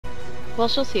Well,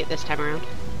 she'll see it this time around.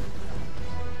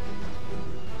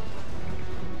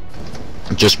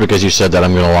 Just because you said that,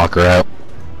 I'm gonna lock her out.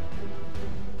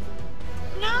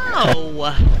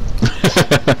 No!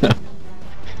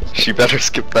 She better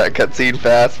skip that cutscene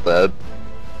fast, then.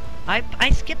 I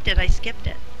skipped it, I skipped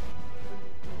it.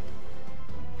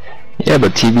 Yeah,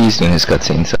 but TV's doing his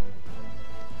cutscenes.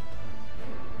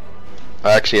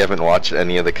 I actually haven't watched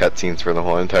any of the cutscenes for the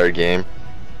whole entire game.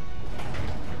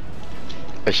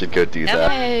 I should go do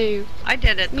that. Hey, I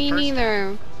did it the me first neither.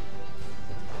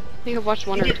 I think I've watched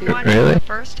one You or didn't two. watch Really? it the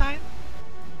first time?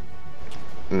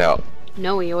 No.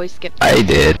 No, we always skip. I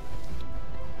did.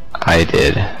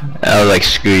 I was like,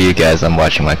 screw you guys, I'm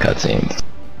watching my cutscenes.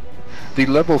 The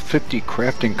level 50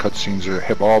 crafting cutscenes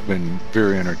have all been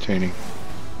very entertaining.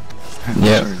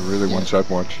 Yeah. Those are really ones I've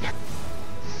watched.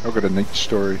 I've got a neat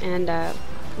story. And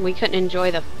we couldn't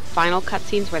enjoy the final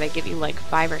cutscenes where they give you like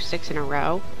 5 or 6 in a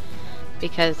row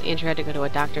because Andrew had to go to a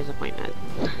doctor's appointment.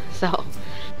 So,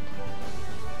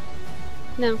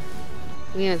 no,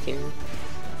 we haven't seen them.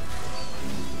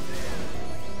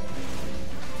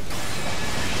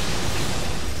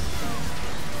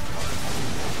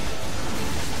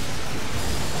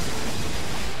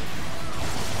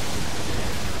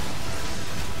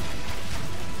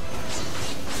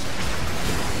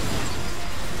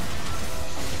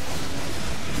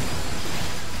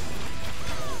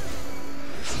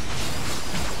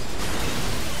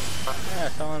 Yeah,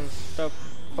 someone's still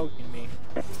poking me.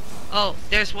 Oh,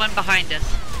 there's one behind us.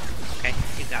 Okay,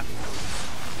 you got it.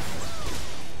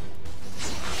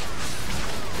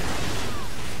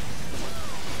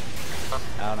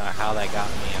 I don't know how that got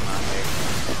me in my way.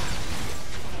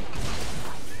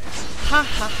 Ha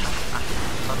ha ha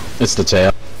ha. It's the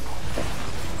tail.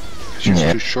 She's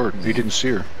Yeah. too short. You didn't see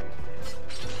her.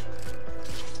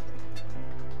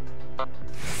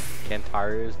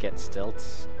 Kentarus get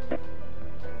stilts.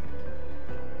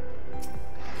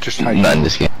 Just hide. Not in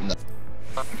this game.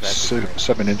 That's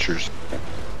 7 inches.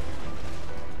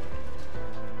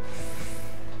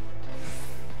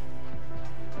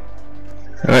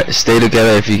 Alright, stay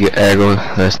together if you get aggro.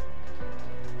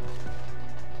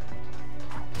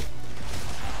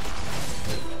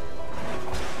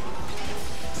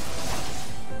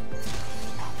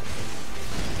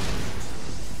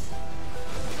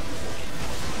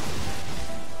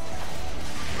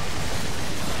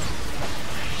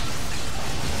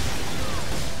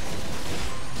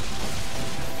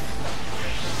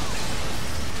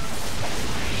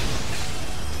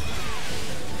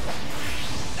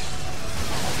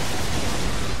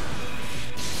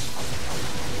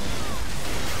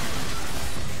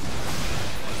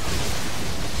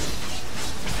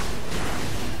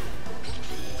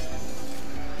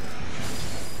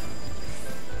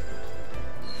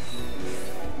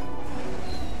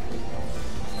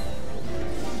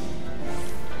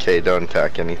 Okay, don't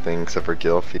attack anything except for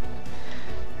Gilfy.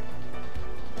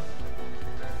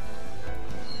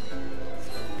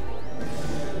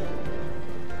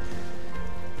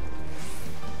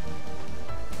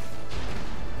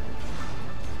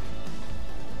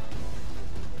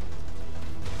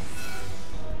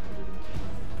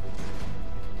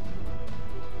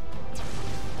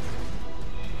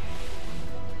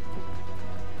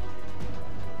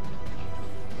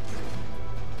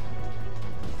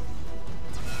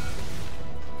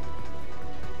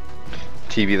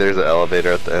 TV, there's an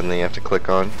elevator at the end that you have to click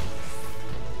on.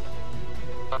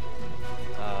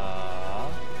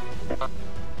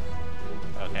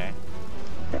 okay.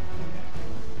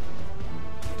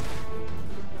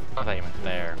 I thought you meant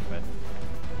there, but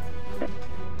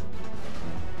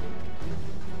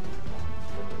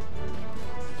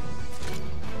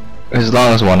As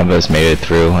long as one of us made it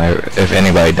through, if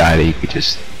anybody died, you could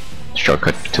just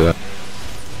shortcut to it.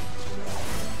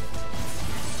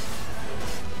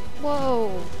 Whoa!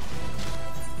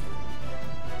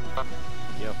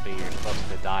 Yuppie, you're supposed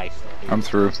to die still. I'm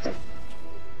through.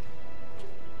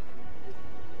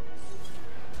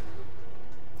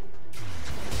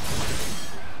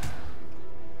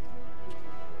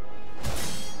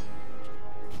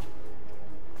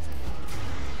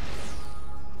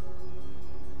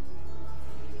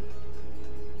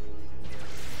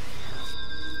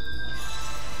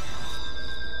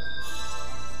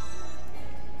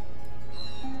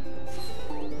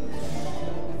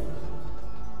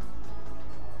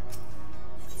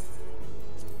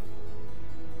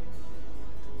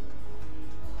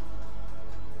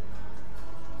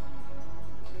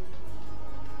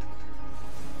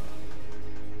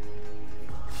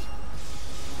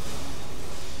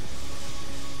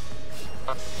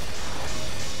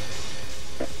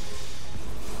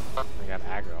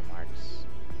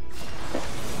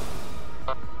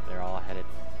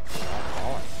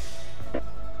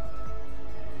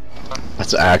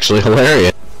 That's actually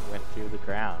hilarious. Went through the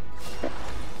ground.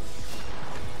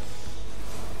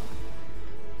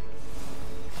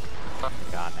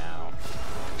 Gone now.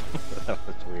 That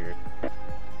was weird.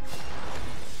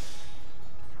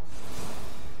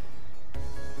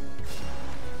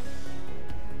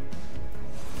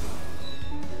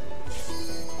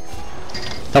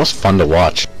 That was fun to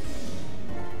watch.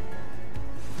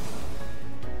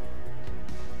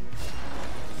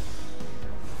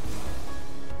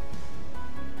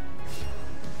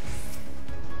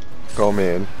 Oh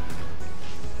man.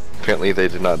 Apparently they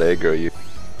did not aggro you.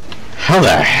 How the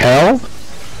hell?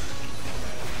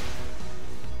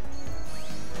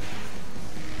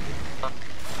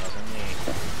 Wasn't me.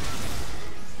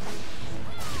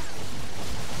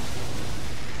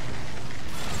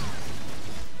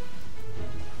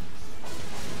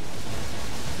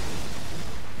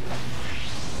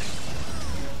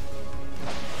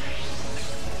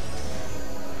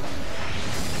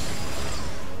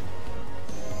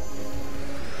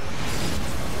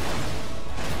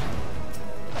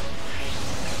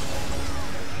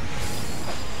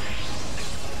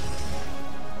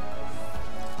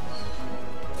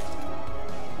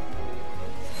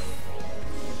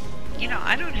 You know,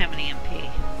 I don't have any MP.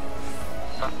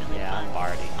 Yeah, I'm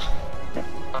barding.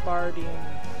 Barding.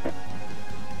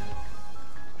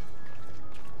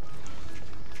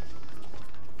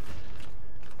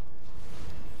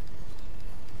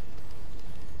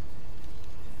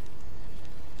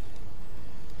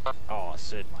 Oh,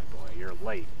 Sid, my boy, you're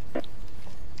late.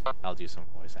 I'll do some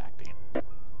voice acting.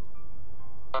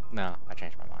 No, I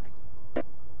changed my mind.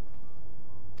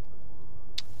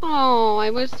 Oh,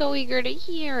 I was so eager to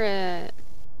hear it.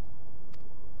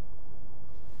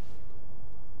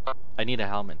 I need a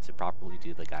helmet to properly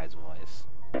do the guy's voice.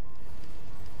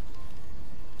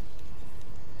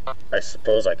 I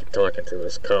suppose I can talk into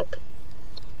this cup.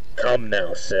 Come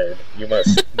now, Sid. You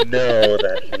must know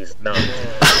that he's not.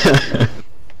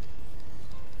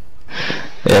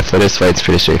 Yeah, for this fight, it's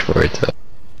pretty straightforward, so.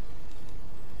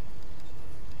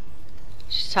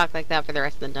 Just talk like that for the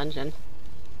rest of the dungeon.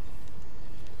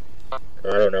 I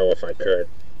don't know if I could.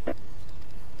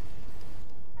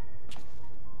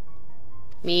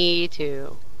 Me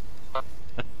too.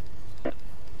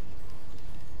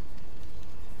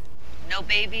 No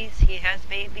babies? He has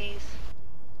babies?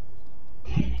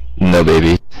 No,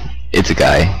 baby. It's a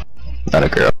guy, not a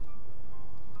girl.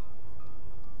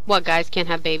 What, guys can't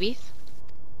have babies?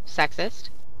 Sexist?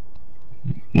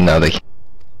 No, they can't.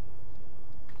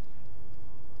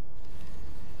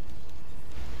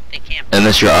 They can't.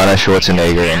 Unless you're Anna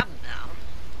Schwarzenegger. Have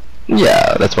them.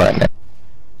 Yeah, that's what I meant.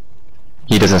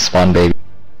 He doesn't spawn baby.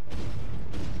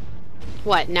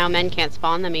 What, now men can't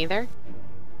spawn them either?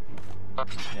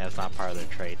 Yeah, it's not part of their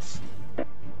traits.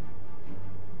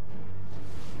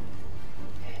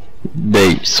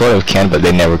 They sort of can, but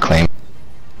they never claim.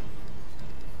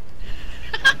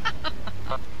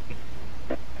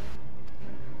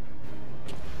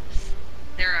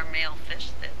 There are male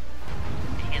fish that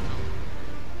handle.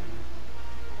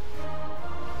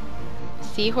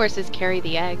 Seahorses carry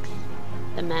the eggs.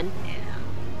 The men. Yeah.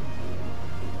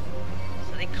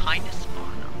 So they kind of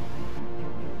spawn them.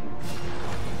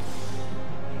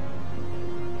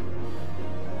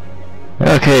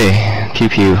 Okay, pew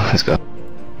pew, let's go.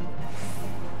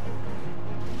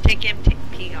 Take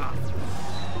MP off.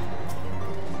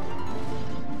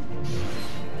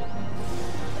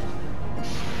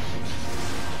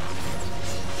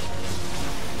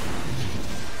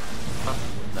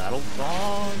 That'll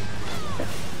wrong.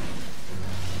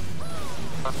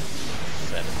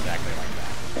 Said exactly like that.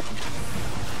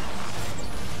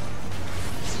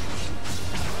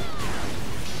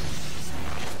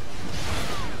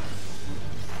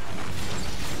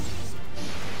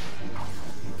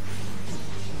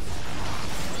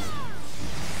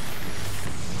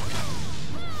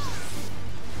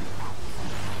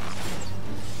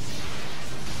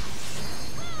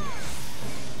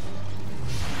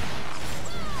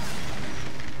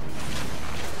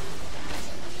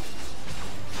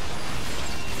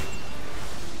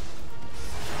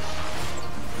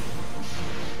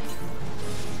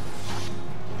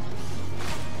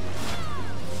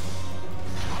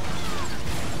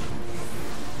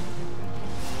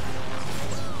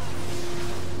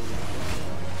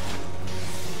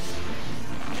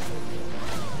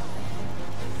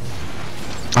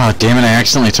 Oh, damn it, I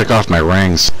accidentally took off my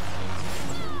rings.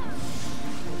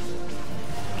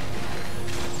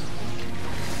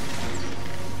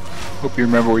 Hope you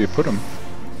remember where you put them.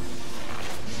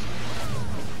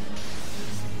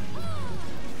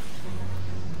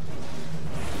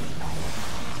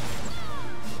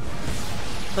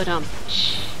 But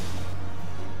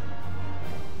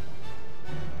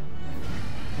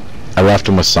I left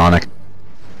him with Sonic.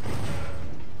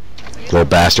 Little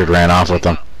bastard ran off with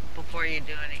them. Before you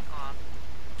do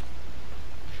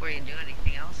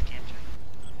anything else, can't you?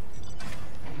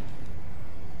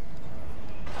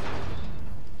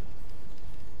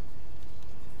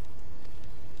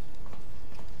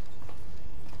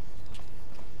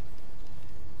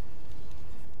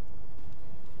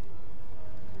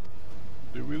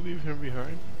 Did we leave him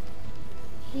behind?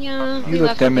 Yeah, You we left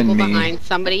left some them and people me. behind.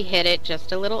 Somebody hit it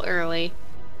just a little early.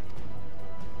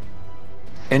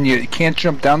 And you can't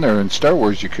jump down there. In Star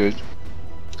Wars, you could.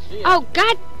 Oh,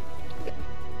 God!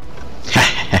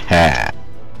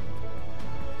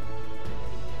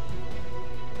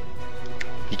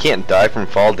 You can't die from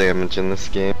fall damage in this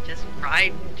game. Just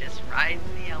ride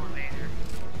the elevator.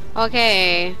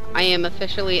 Okay, I am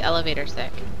officially elevator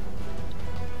sick.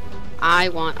 I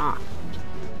want off.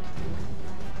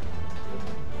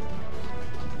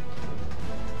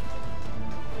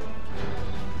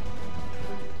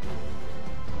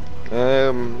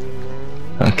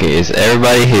 Okay, is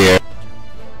everybody here?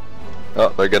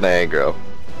 Oh, they're gonna aggro.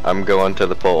 I'm going to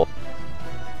the pole.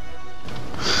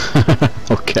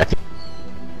 Okay.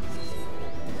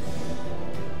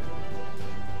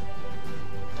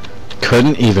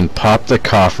 Couldn't even pop the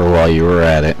coffer while you were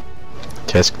at it.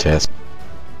 Tisk tisk.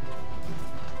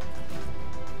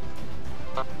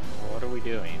 What are we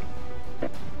doing?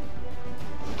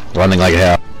 Running like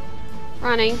hell.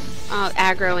 Running,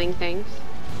 aggroing things.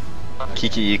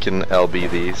 Kiki, you can LB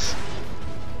these.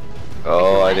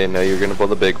 Oh, I didn't know you were gonna pull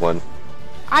the big one.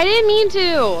 I didn't mean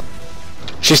to!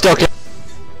 She still can.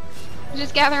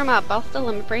 Just gather them up. I'll still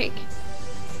let them break.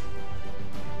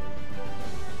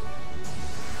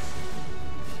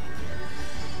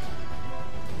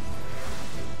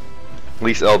 At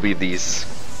least LB these.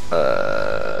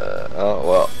 Oh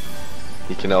well.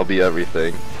 You can LB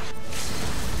everything.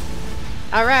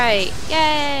 Alright,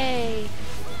 yay!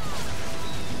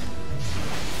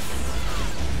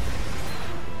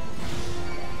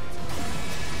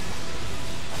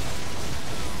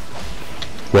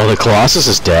 Well, the Colossus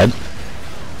is dead.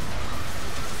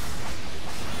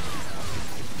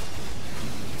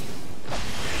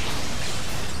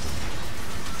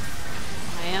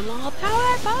 I am all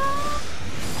powerful!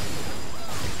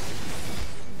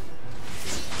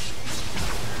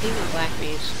 Being a black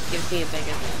mage gives me a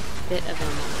bit of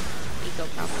an ego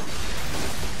problem.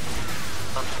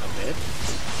 A bit?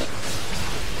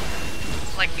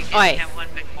 Like you didn't Oi. have one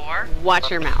before. Watch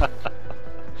your mouth.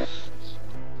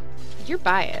 You're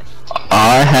biased. All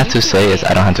I have to say is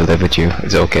I don't have to live with you.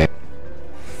 It's okay.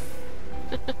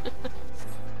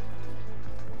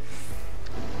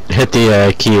 Hit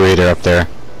the key reader up there,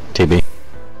 TB.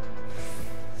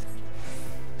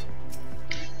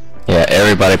 Yeah,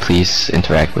 everybody please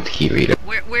interact with the key reader.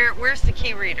 Where's the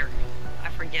key reader? I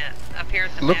forget. Up here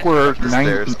at the Look map. where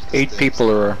Upstairs. 8 people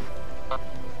are.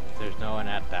 There's no one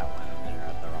at that one, and they're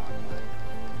at the wrong one.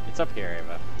 It's up here,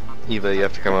 Ava. Eva, you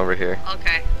have to come over here.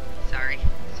 Okay, sorry.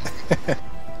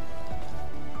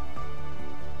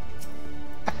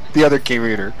 The other key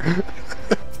reader.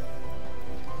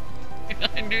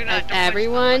 I do not Has know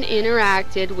everyone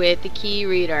interacted with the key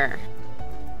reader?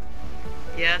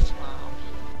 which- Yes, Mom.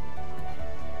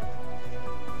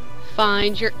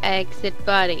 Find your exit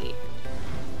buddy.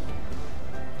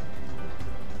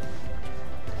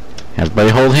 Everybody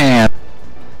hold hand.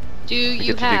 Do you get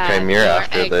to do have Chimera your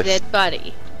after exit this.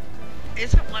 buddy?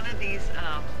 Isn't one of these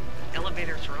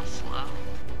elevators real slow?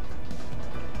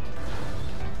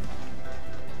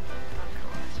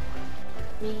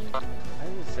 Me. I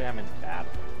would say I'm in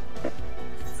battle.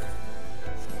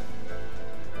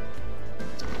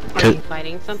 Are you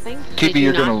fighting something? TB, Did you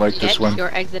you're gonna not like this get one.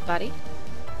 Your exit buddy?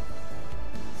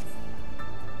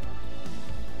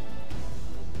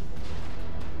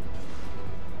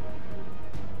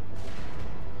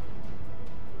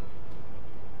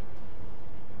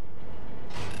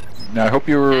 Now I hope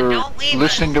you Now, were don't leave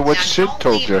listening us. to what Now, Sid don't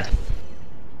told leave you. us.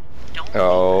 Don't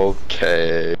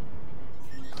Okay.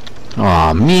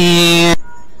 Aw, man.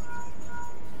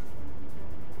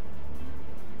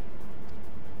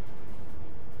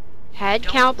 Head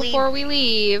Don't count leave before we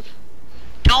leave.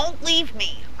 Don't leave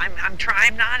me. I'm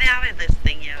not out of this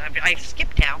thing yet. I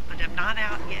skipped out, but I'm not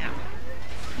out yet.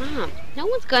 Mom, no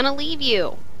one's gonna leave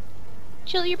you.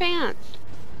 Chill your pants.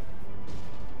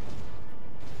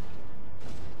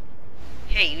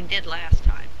 Hey, you did last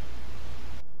time.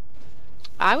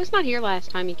 I was not here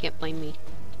last time, you can't blame me.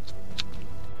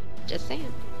 Just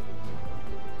saying.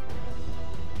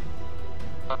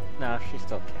 No, she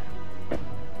still can.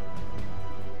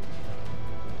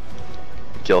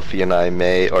 Gilfie and I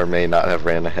may or may not have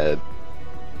ran ahead.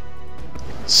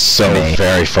 So May.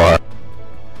 very far.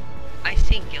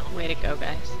 go,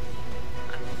 guys.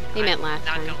 They meant last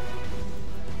Not time. going.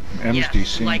 M's Yes,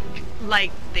 DC.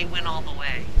 like they went all the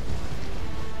way.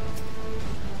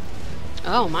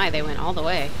 Oh my, they went all the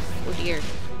way. Oh dear.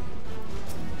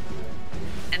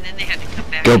 And then they had to come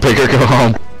back. Go big or go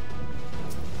home.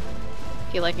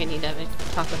 Feel like I need to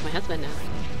talk with my husband now.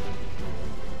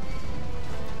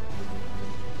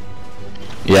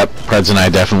 Yep, Preds and I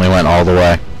definitely went all the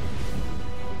way.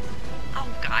 Oh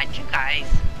God, you guys.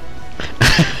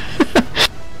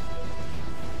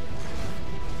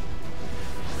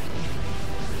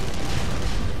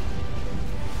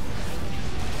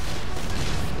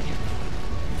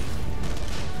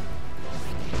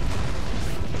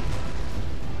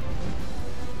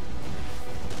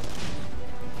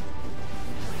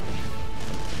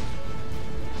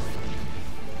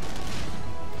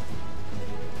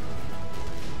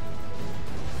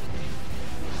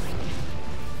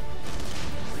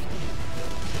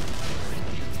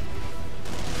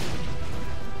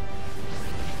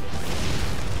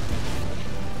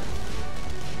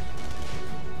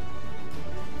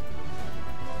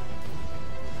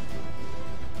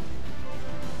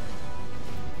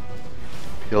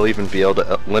 You'll even be able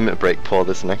to limit break pull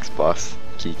this next boss,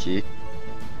 Kiki.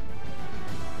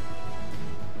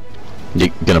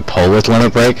 You gonna pull with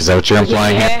limit break? Is that what you're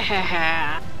implying here?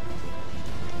 Yeah.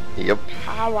 Yep.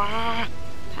 Power.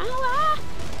 Power.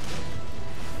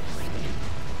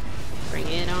 Bring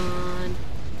it on.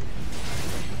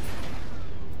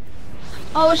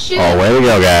 Oh shoot! Oh, way to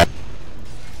go, guy.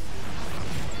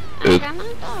 I got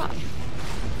knocked off.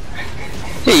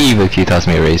 Hey Eva, can you toss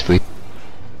me a raise, please?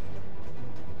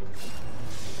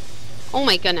 Oh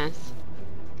my goodness.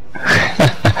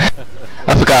 I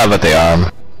forgot about the arm.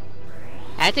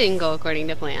 That didn't go according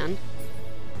to plan.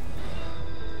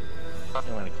 It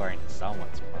went according to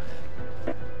someone's part.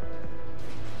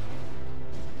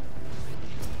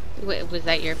 Was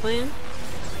that your plan?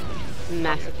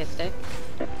 Masochistic.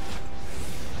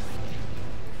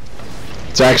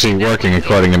 It's actually working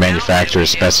according to manufacturer's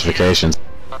specifications.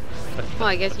 Well,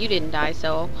 I guess you didn't die,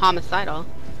 so homicidal.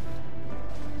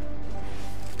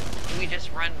 Can we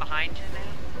just run behind you now?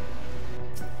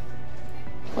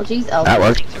 Well, geez, Elton. That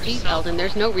worked. Jeez, Eldon,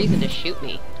 there's no reason to shoot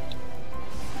me.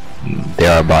 They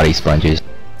are body sponges.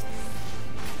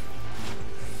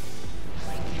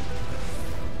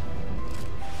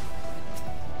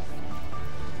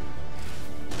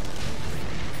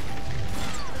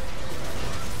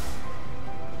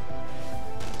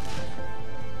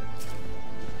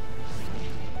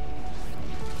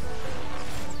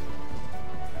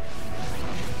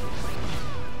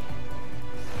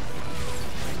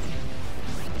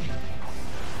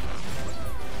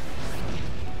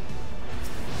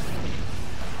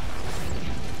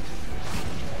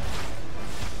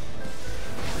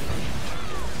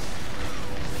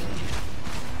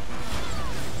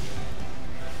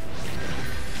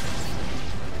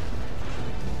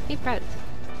 Hey, Preds.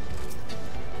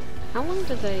 How long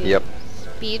does a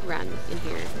speed run in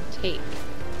here take?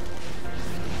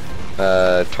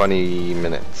 20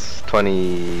 minutes.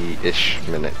 20-ish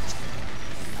minutes.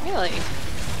 Really?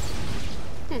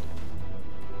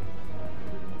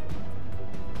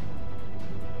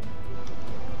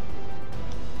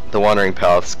 The Wandering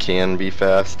Palace can be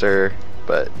faster,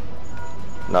 but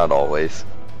not always.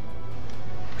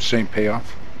 Same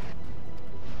payoff.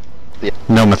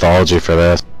 No mythology for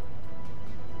this.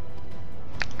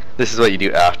 This is what you do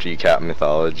after you cap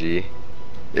mythology.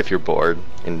 If you're bored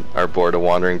and are bored of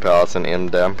Wandering Palace and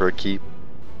Amdamper Keep.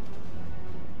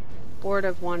 Board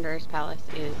of Wanderers Palace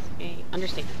is a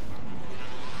understatement.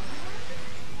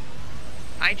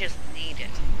 I just need it.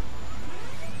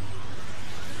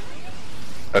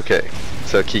 Okay,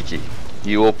 so Kiki,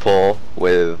 you will pull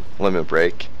with Limit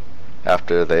Break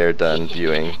after they are done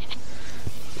viewing.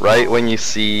 Right when you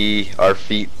see our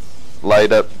feet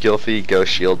light up, Gilfie, go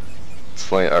shield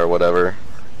slant or whatever.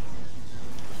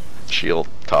 Shield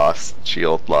toss,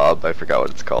 shield lob, I forgot what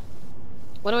it's called.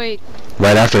 What do I...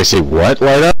 Right after I see what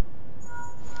light up?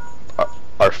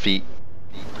 Our feet.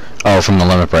 Oh, from the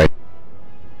limit break.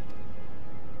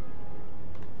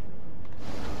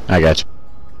 I got you.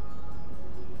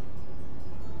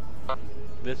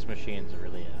 This machine's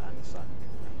really unsung.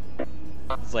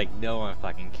 It's like no one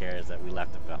fucking cares that we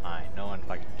left it behind. No one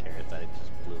fucking cares that it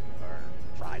just blew or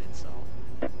fried itself.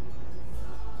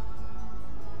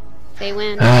 They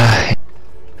win.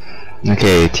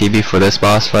 Okay, TB for this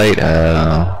boss fight,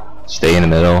 stay in the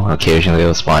middle. Occasionally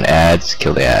they'll spawn ads,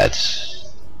 kill the ads.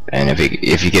 And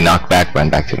if you get knocked back,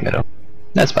 run back to the middle.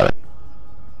 That's about it.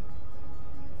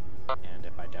 And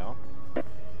if I don't?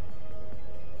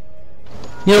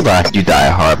 You'll die. You die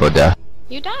a horrible death.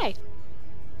 You die.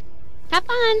 Have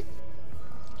fun!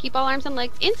 Keep all arms and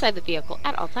legs inside the vehicle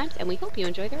at all times, and we hope you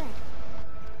enjoy the ride.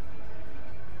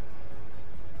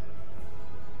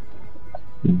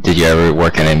 Did you ever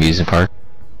work in an amusement park?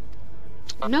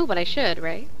 No, but I should,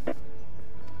 right?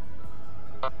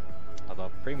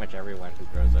 Although pretty much everyone who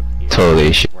grows up here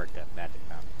Totally should. worked at Magic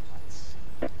Mountain once.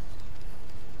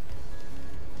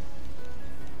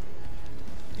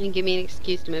 And give me an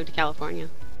excuse to move to California.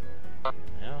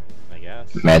 Yeah, I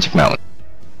guess. Magic Mountain.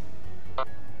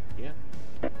 Yeah.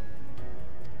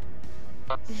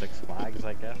 Six Flags,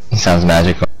 I guess. Sounds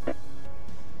magical.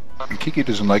 Kiki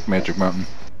doesn't like Magic Mountain.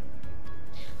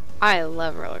 I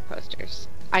love roller coasters.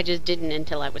 I just didn't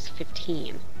until I was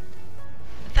 15.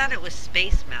 I thought it was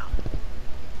Space Mountain.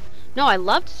 No, I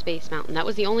loved Space Mountain. That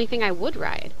was the only thing I would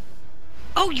ride.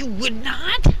 Oh, you would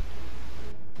not?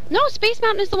 No, Space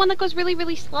Mountain is the one that goes really,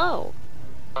 really slow.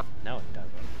 No, it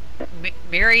doesn't.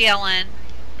 Mary Ellen.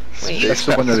 Wait. That's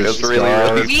the one that is Really,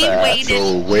 really We fast. waited.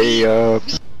 So way up.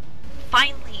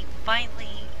 Finally,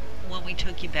 when we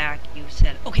took you back, you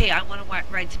said, okay, I want to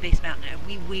ride Space Mountain. And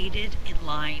we waited in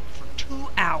line for 2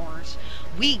 hours.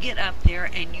 We get up there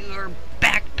and you're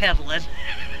backpedaling.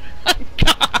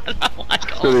 God, I'm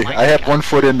like, oh Really, my I have God. one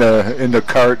foot in the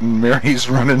cart and Mary's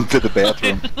running to the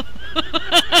bathroom.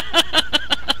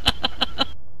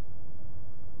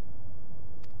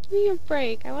 Give me a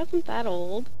break. I wasn't that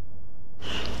old.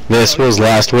 This was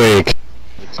last week.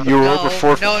 You were No, over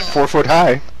 4 no. 4 foot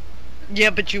high. Yeah,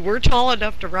 but you were tall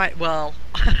enough to ride. Well,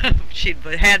 she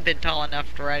had been tall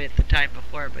enough to ride it the time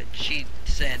before, but she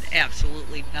said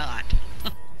absolutely not.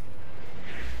 At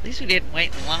least we didn't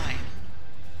wait in line.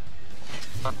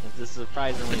 This is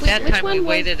surprisingly That Which time we one was-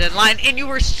 waited in line, and you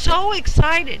were so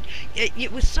excited.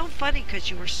 It was so funny because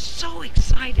you were so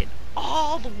excited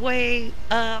all the way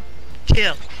up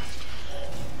till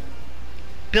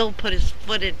Bill put his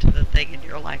foot into the thing, and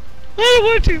you're like, I don't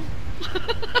want to.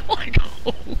 I'm like,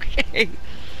 okay.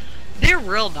 They're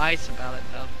real nice about it,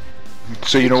 though.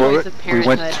 So you know Joys what? of We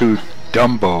went parenthood. to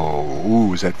Dumbo.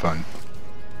 Ooh, is that fun?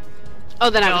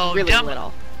 Oh, then I No, was really Dumbo-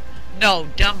 little. No,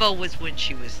 Dumbo was when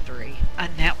she was 3,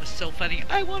 and that was so funny.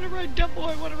 I want to ride Dumbo.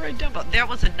 I want to ride Dumbo. There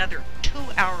was another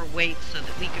 2-hour wait so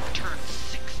that we could turn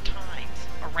 6 times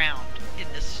around in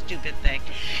this stupid thing.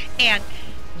 And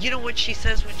you know what she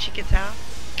says when she gets out?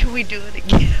 Can we do it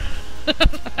again?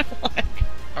 I'm like,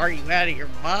 are you out of your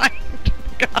mind?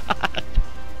 God.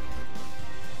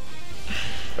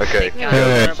 Okay. It was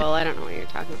Hey. horrible. I don't know what you're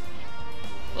talking about.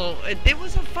 Oh, it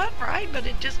was a fun ride, but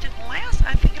it just didn't last.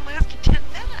 I think it lasted 10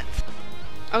 minutes.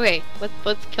 Okay,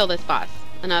 let's kill this boss.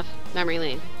 Enough memory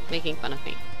lane making fun of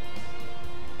me.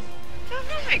 I'm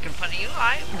not making fun of you.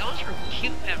 Those are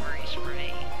cute memories for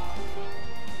me.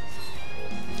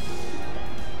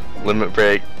 Limit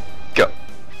break. Go.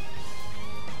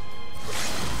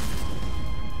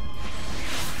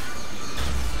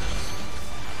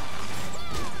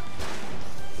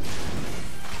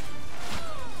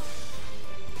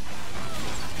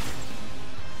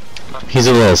 He's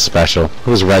a little special. He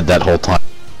was red that whole time.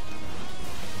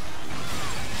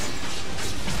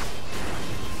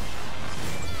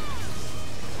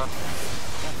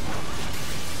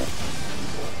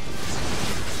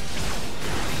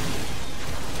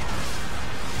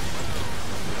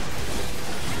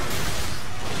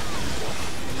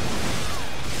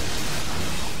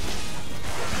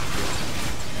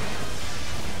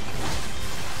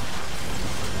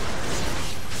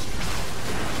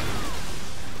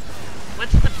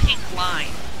 What's the pink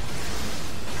line?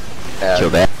 Kill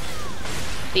that.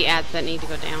 The ads that need to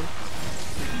go down.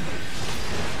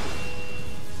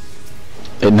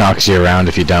 It knocks you around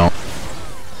if you don't.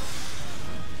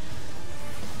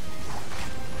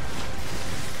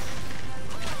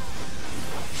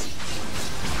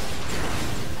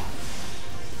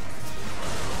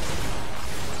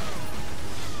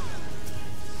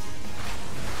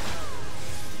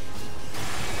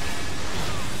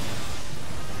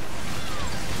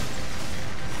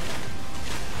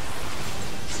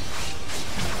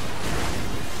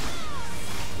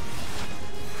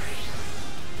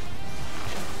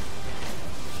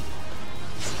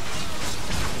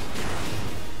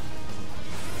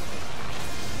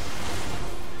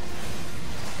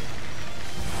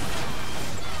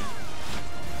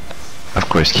 Of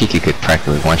course, Kiki could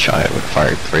practically one-shot it with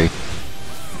Fire 3.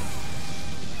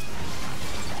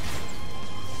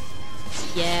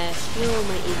 Yes, fuel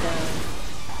my ego.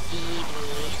 Feed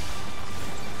me.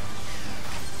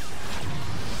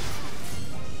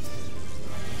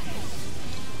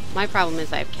 My problem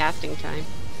is I have casting time.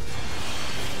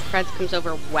 Freds comes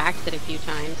over, whacked it a few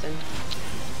times, and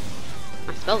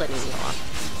my spell didn't even go off.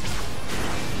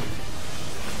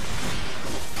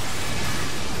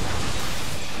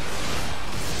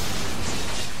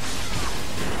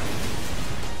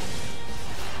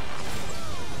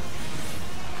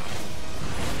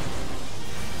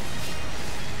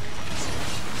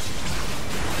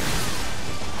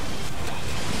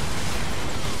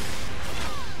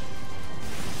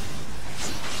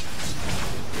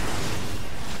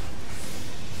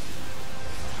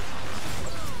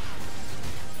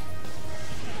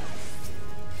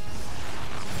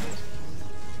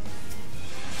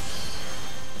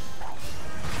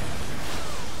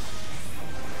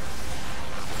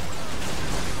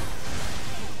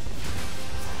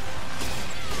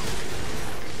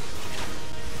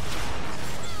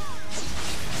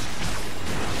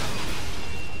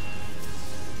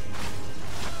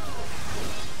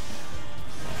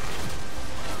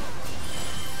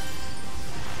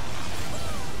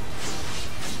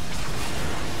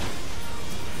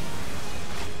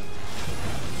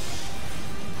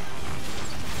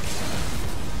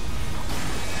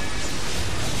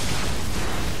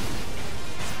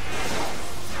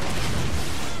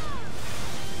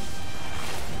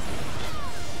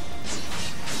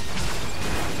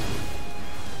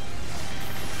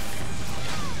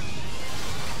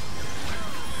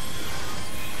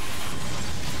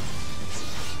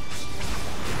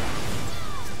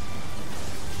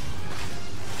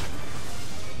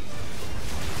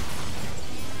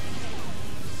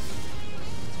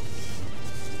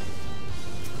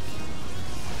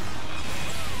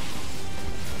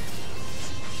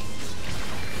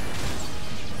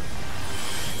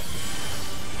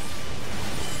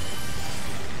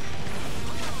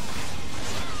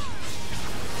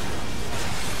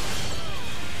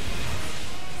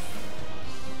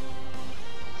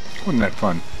 Wasn't that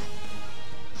fun?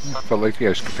 Felt like the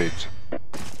escapades.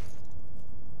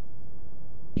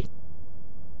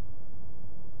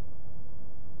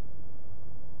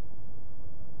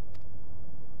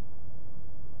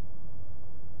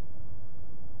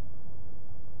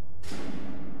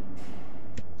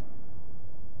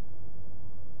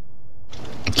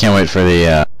 Can't wait for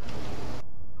the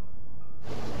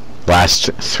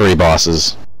last 3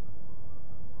 bosses.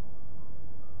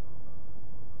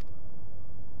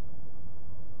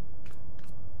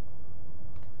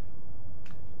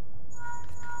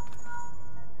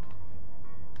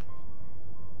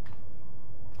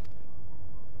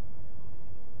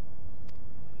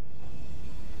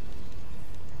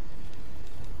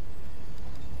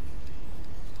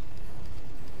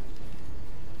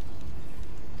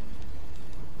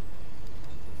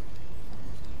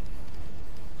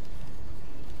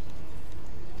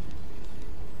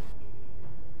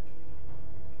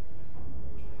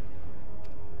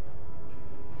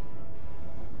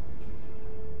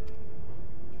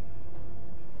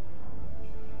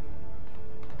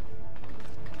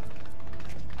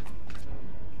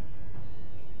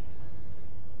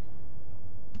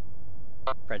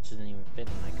 Fred doesn't even fit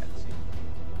in that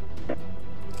cutscene.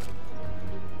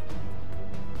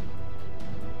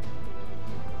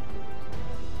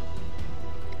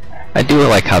 I do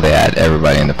like how they add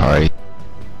everybody in the party.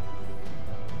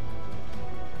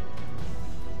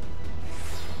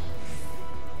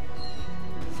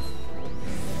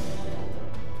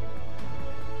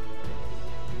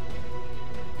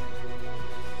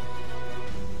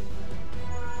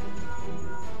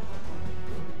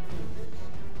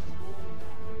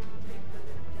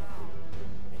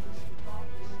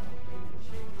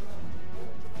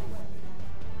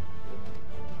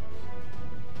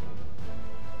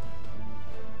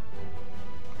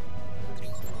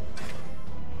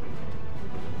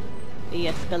 The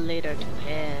escalator to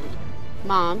hell.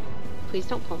 Mom, please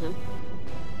don't pull him.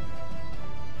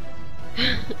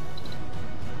 I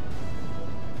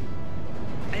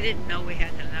didn't know we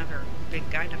had another big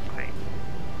guy to fight.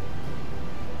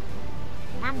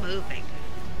 We're moving.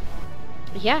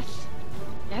 Yes.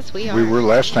 Yes, we are. We were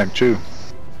last time too.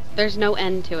 There's no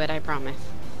end to it, I promise.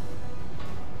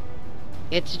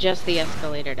 It's just the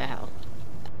escalator to hell.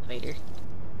 Elevator.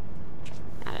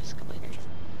 Not escalator.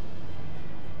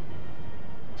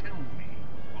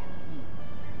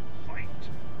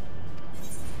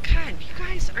 God, you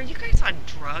guys, are you guys on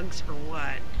drugs or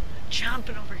what?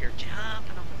 Jumping over here,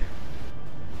 jumping over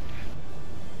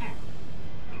there.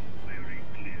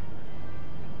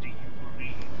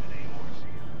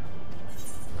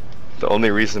 The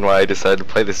only reason why I decided to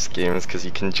play this game is because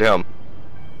you can jump.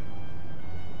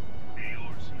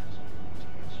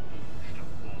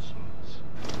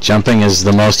 Jumping is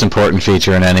the most important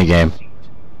feature in any game.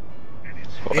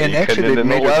 Well, And you actually, couldn't they in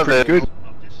made it pretty 11. good.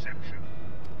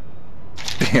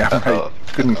 Yeah, right. Uh-oh.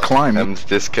 Couldn't climb it. I'm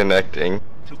disconnecting.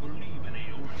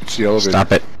 It's the elevator.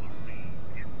 Stop it.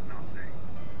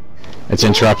 It's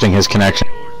interrupting his connection.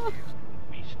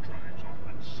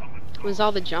 It was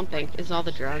all the jumping. It's all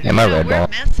the drugs. Yeah, my No, red ball.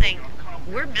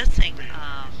 we're missing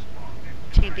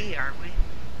TV, aren't we?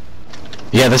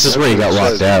 Yeah, this is where you got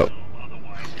locked out.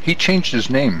 He changed his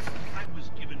name.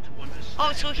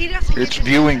 Oh, so he doesn't It's get to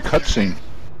viewing do this? cutscene.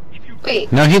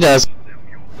 Wait, No, he does.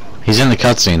 He's in the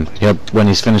cutscene. When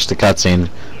he's finished the cutscene,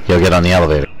 he'll get on the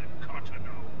elevator.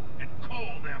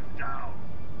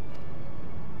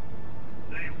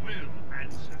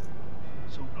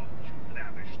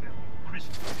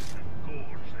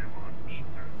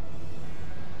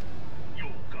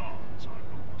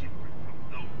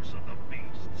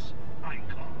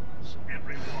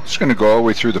 It's gonna go all the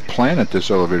way through the planet,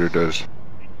 this elevator does.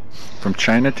 From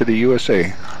China to the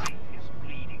USA.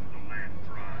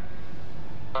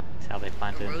 That's how they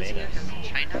plan to invade Rosie us. has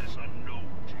China.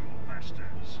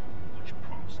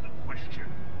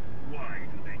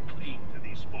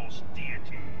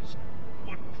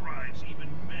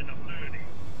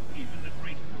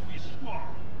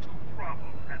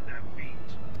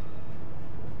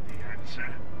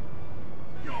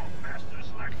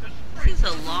 This is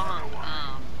a long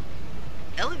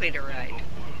elevator ride.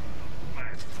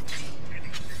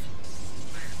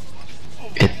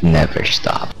 It never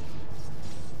stops.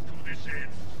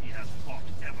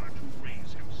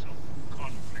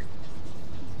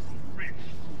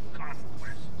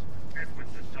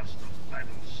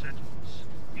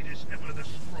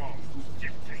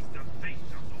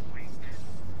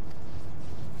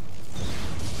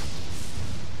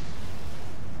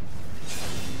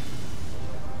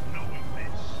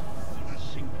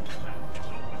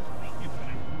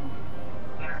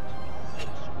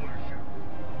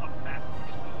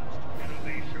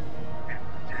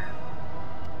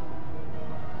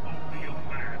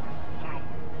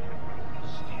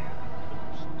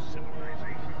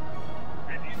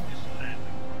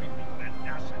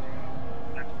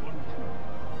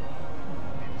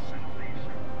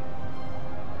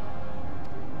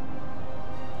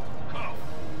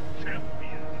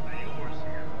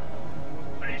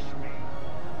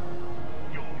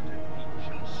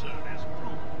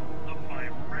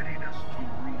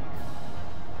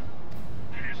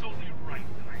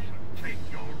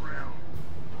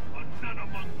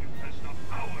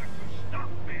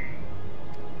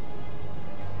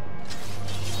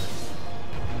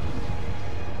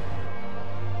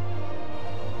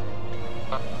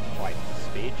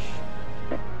 speech.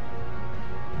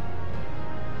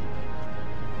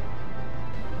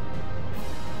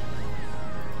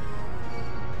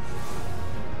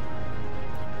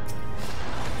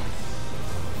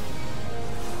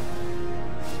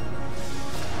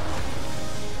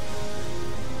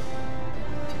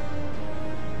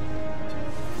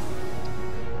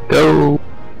 Go!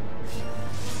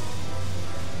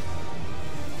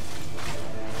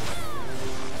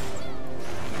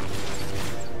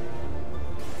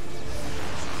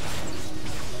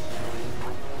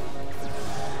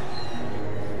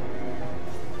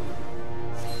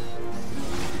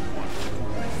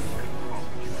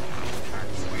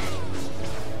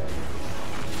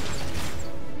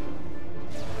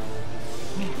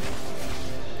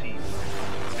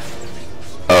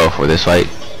 Oh, for this fight,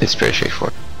 it's pretty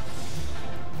straightforward.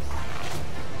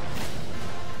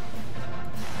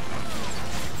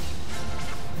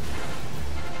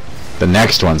 The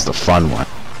next one's the fun one.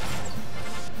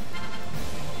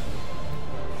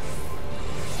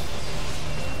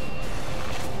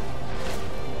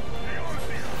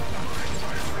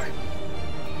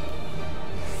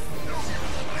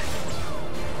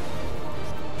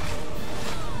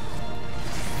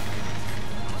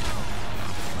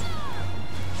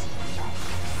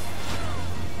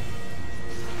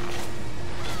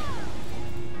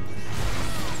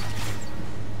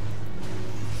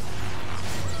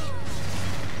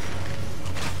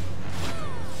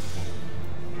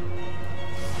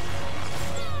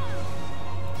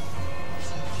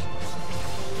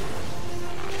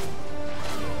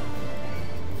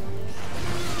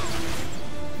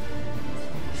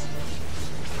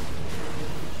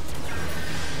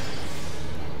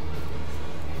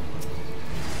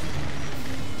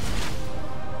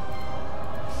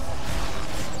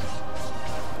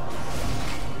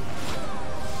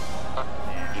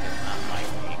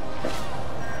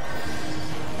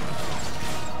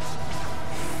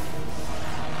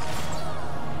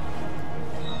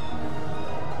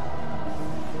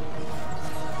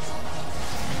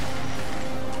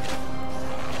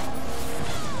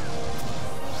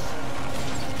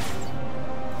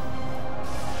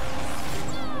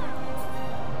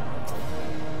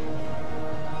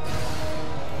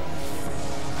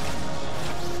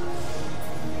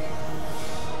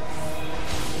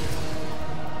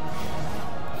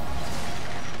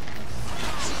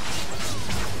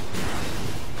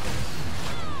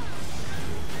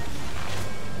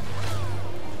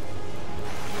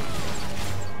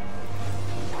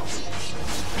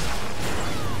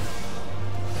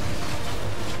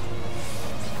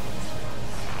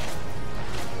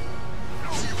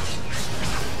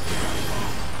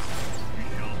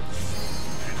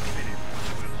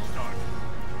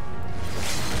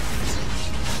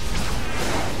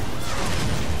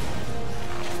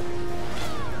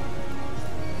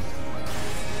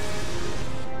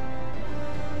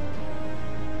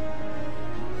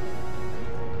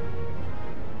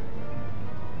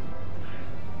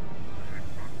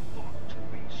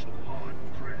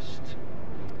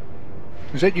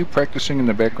 Is that you practicing in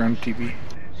the background, TV?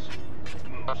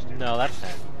 No, that's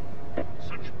him.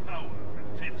 Such power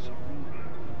befits a ruler.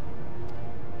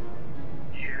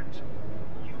 Yet,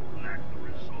 you lack the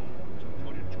resolve to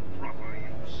put it to proper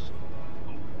use. A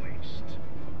waste.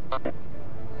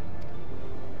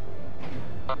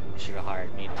 You should have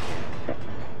hired me.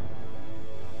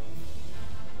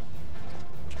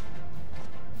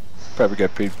 Probably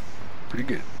got paid pretty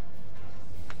good.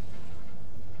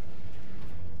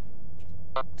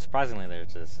 Surprisingly,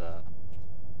 there's this, has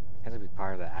to be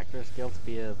part of the Actors Guild to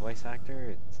be a voice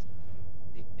actor. It's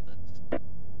ridiculous.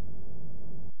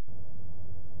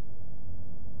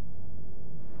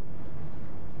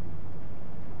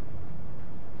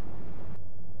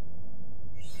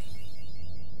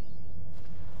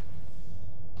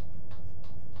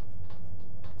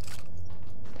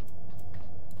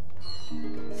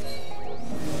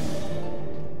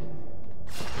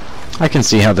 I can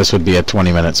see how this would be a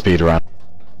 20-minute speed run.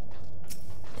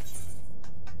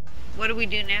 What do we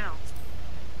do now?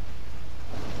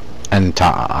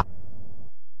 Enta.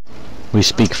 We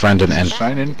speak friend and enter.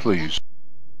 Sign in, please.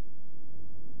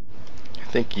 I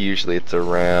think usually it's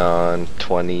around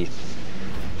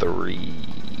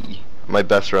 23. My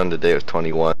best run today was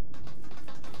 21.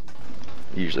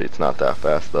 Usually it's not that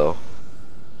fast though.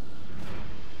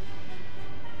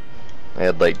 I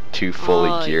had like 2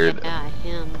 fully geared Yeah,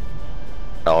 him.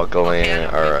 Okay, I Alkaline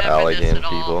don't or remember this Allegan at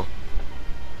all. people.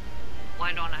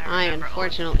 Why don't I remember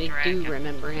unfortunately Oath of the do Dragon?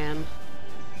 remember him.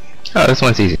 Oh, this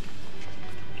one's easy.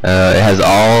 It has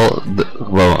all the,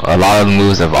 well, a lot of the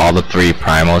moves of all the 3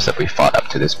 primals that we fought up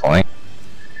to this point.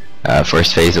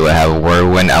 First phase will have a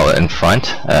whirlwind out in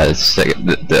front,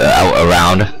 out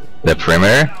around the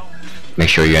perimeter. Make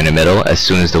sure you're in the middle. As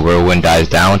soon as the whirlwind dies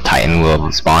down, Titan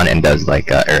will spawn and does like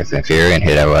Earth and Fury and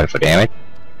hit everybody for damage.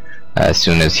 As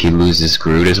soon as he loses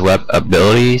Garuda's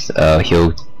abilities,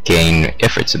 he'll gain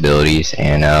Ifrit's abilities,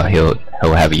 and he'll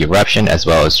have a eruption as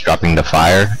well as dropping the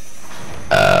fire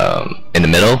in the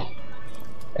middle.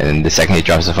 And the second he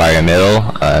drops the fire in the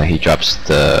middle, he drops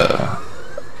the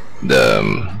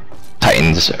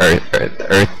Titan's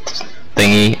earth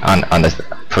thingy on the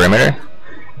perimeter,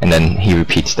 and then he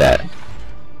repeats that.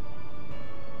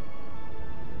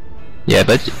 Yeah,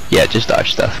 but yeah, just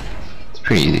dodge stuff. It's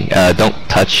pretty easy. Don't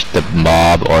touch the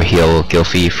mob or heal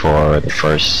Gilfy for the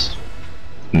first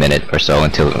minute or so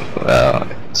until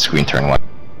screen turn 1.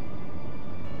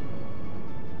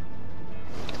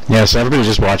 Yeah, so everybody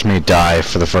just watch me die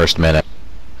for the first minute.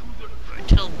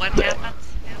 Until what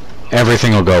happens?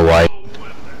 Everything will go white.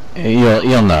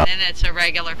 You'll know. And then it's a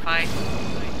regular fight.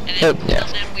 And Yep.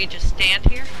 then we just stand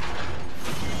here?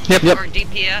 Yep. Or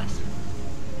DPS?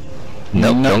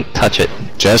 Nope, No. don't touch it.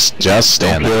 Just Don't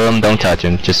stand there. heal him, don't touch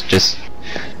him. Just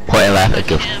point and laugh at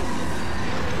Touch Gilfy. him.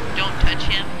 Don't touch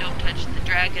him. Don't touch the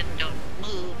dragon. Don't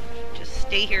move. Just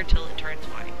stay here till it turns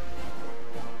white.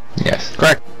 Yes.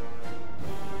 Correct.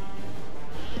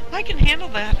 I can handle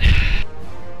that.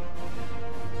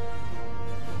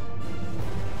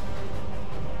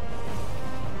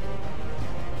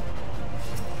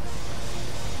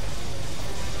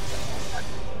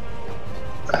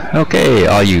 Okay,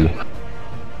 all you.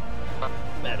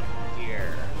 Metal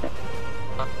Gear.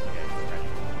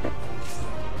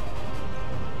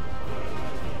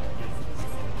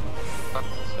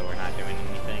 So we're not doing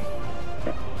anything?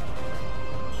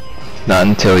 Not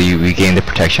until you regain the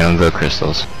protection of the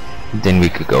crystals. Then we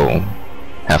could go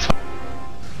have fun.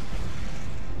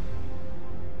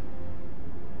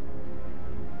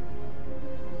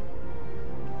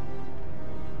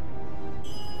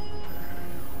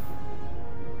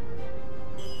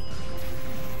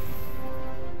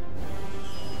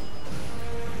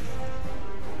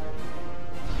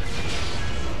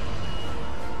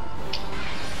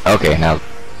 Okay, now.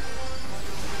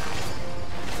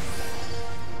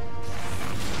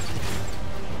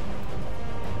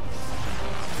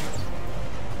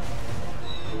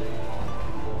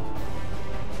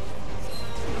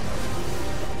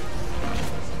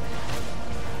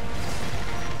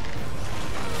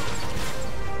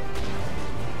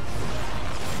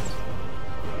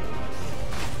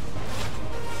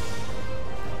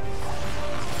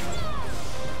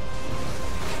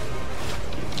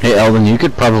 Hey Eldon, you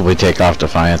could probably take off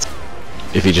Defiance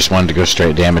if you just wanted to go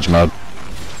straight damage mode.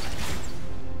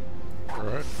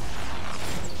 Alright.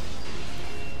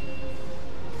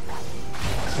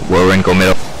 Whirlwind, go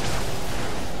middle.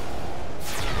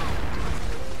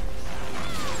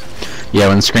 Yeah,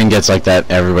 when the screen gets like that,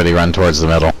 everybody run towards the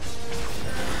middle.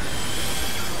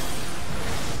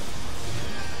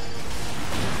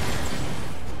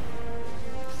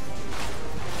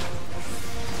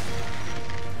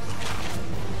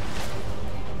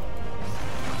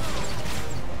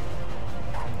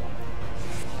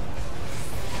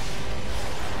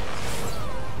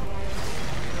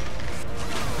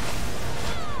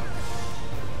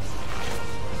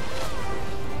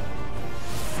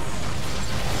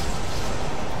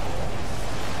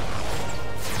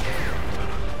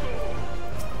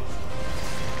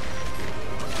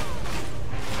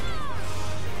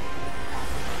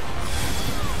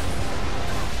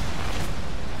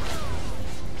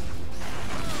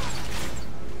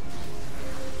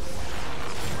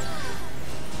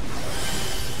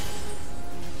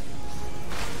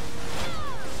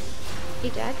 Hey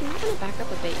Dad, you might want to back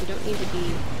up a bit. You don't need to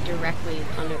be directly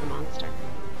under the monster.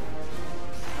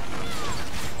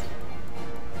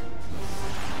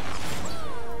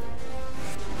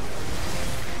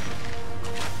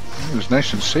 It was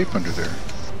nice and safe under there.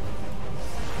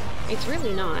 It's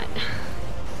really not.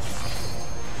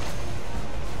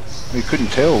 He couldn't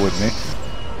tail with me.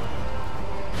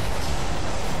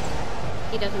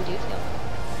 He doesn't do tail.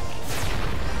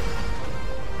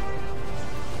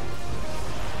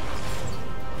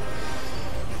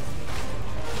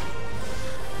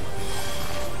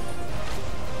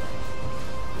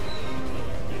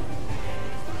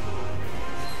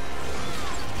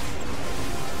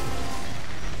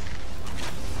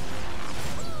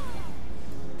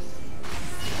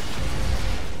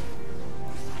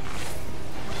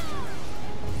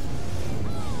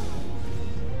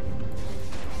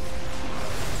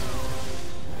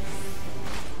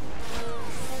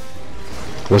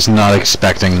 Was not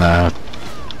expecting the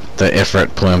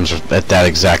Ifrit plumes at that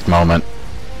exact moment.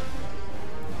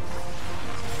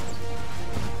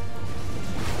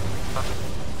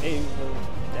 He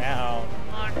was down.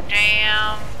 Oh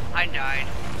damn! I died.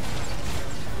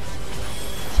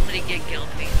 Somebody get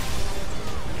guilty.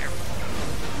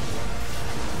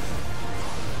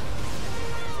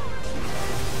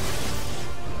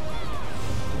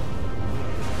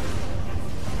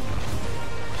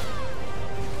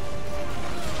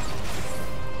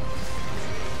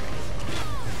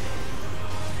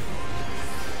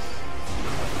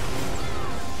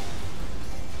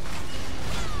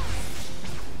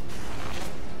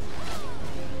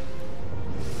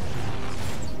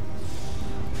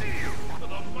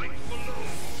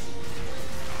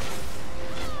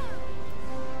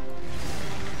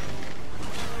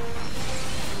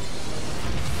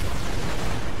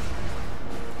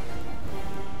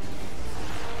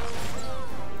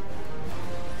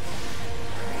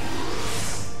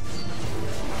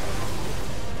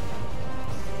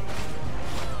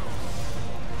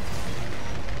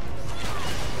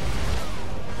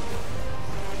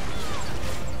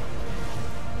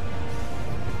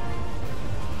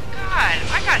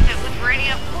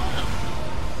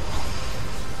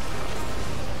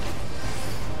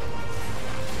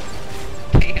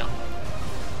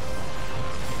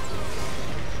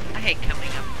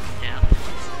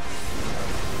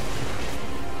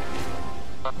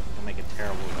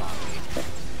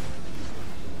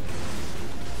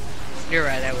 You're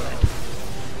right, I would.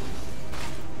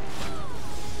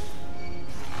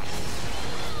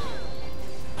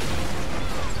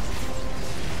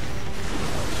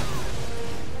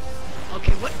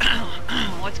 Okay, what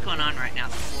what's going on right now?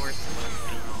 The floor's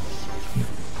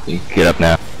You can get up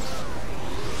now.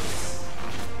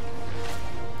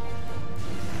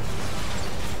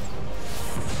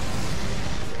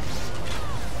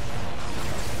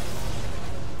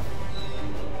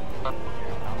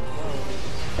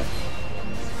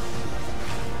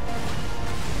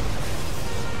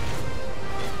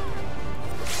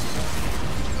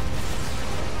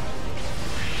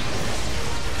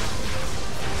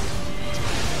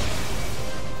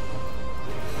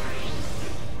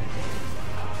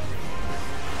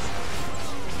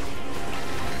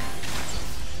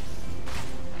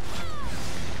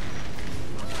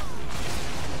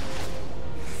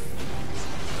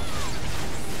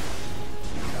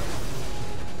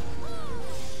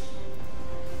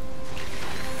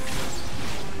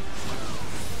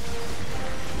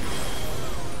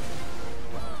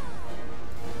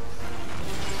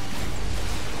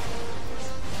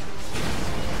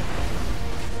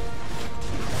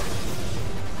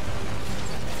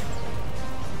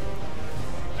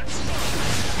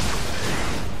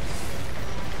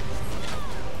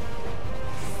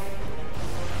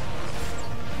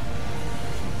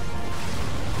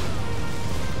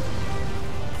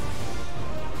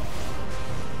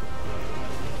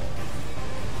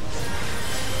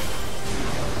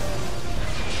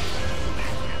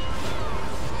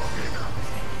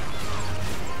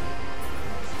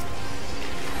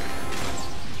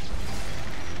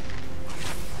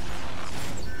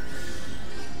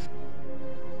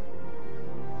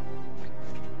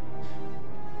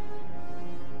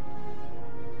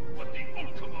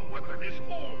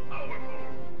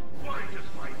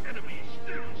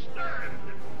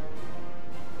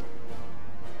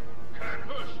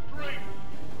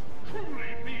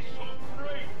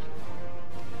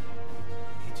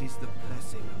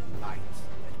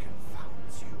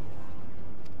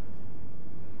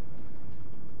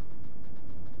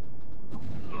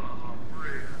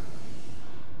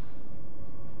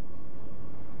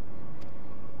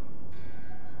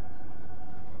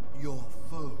 Your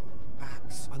foe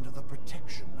backs under the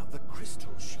protection of the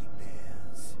crystal she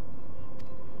bears.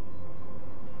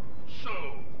 So,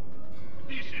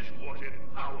 this is what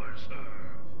empowers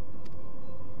her.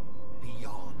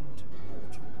 Beyond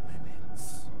mortal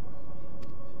limits.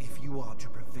 If you are to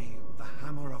prevail, the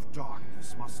hammer of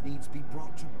darkness must needs be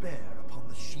brought to bear upon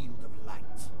the shield of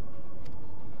light.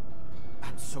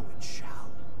 And so it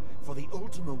shall, for the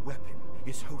Ultima weapon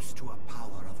is host to a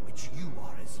power of which you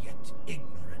are as yet ignorant.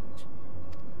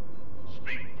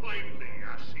 Speak plainly,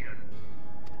 Ascian.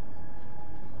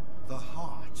 The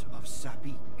heart of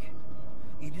Sabik.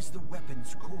 It is the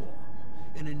weapon's core,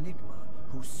 an enigma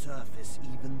whose surface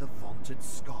even the vaunted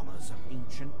scholars of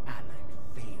ancient Alec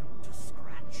failed to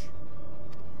scratch.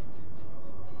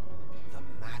 The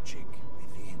magic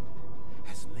within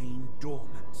has lain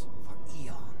dormant for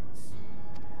eons.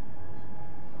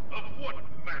 Of what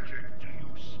magic do you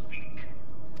speak?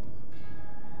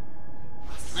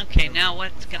 Okay, now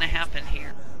what's gonna happen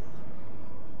here?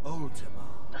 Ultima.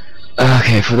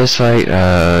 Okay, for this fight,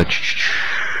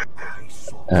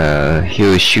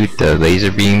 He'll shoot the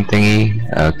laser beam thingy.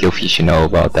 Gilfy should know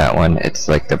about that one. It's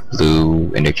like the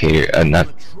blue indicator, not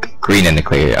green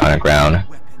indicator on the ground.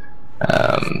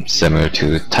 Similar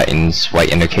to Titan's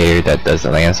white indicator that does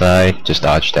the land side. Just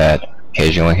dodge that.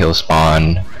 Occasionally he'll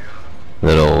spawn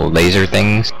little laser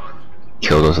things.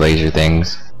 Kill those laser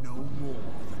things.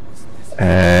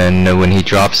 And when he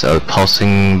drops a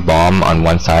pulsing bomb on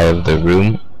one side of the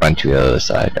room, run to the other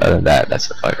side. Other than that, that's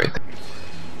the fight right there.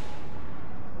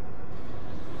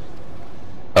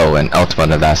 Oh, and Ultima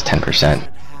the last 10%.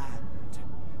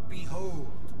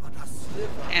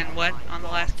 And what on the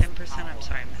last 10%? I'm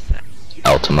sorry, I missed that.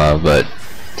 Ultima, but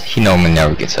he normally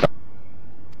never gets it up.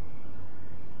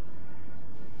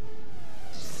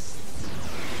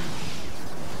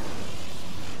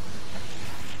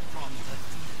 From the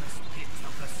deepest pits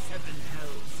of the seven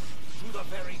hells to the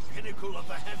very pinnacle of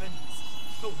the heavens,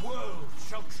 the world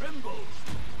shall tremble.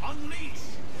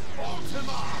 Unleash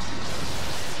Ultima!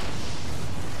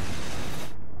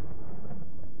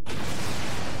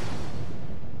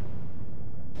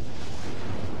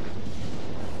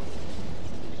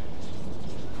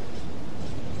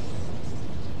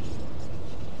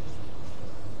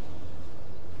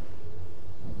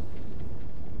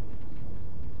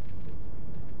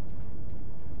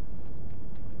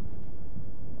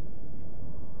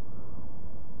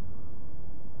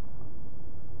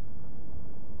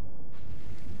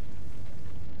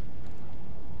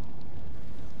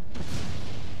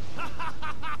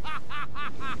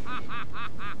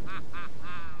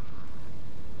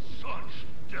 Such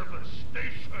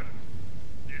devastation!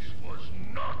 This was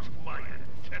not my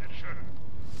intention!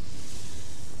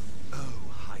 Oh,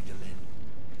 Heidelin,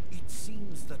 it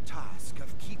seems the task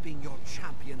of keeping your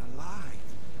champion alive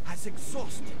has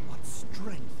exhausted what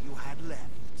strength you had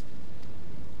left.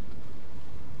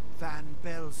 Van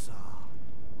Belsar,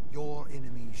 your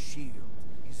enemy's shield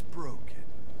is broken.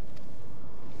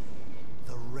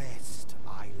 The rest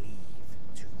I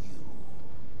leave to you.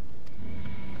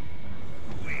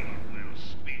 We will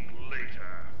speak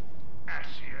later,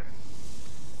 Ascian.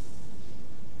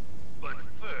 But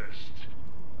first,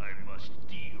 I must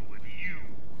deal with you.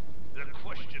 The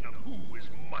question of who is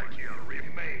mightier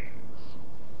remains.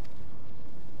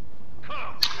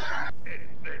 Come,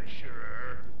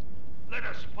 adventurer. Let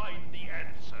us find the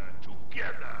answer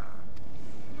together.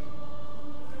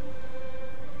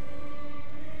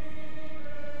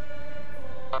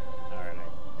 Alright,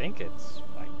 I think it's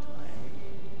fight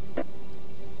time.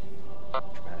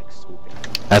 Dramatic swooping.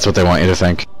 That's what they want you to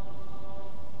think.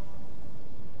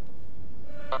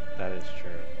 That is true.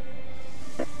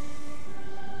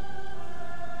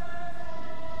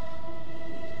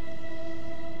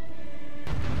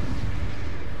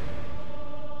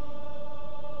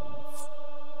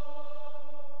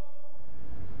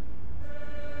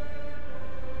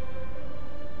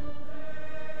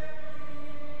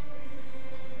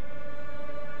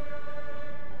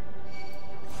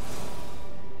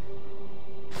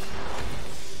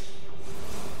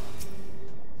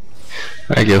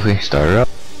 Alright, Gilfy, start her up.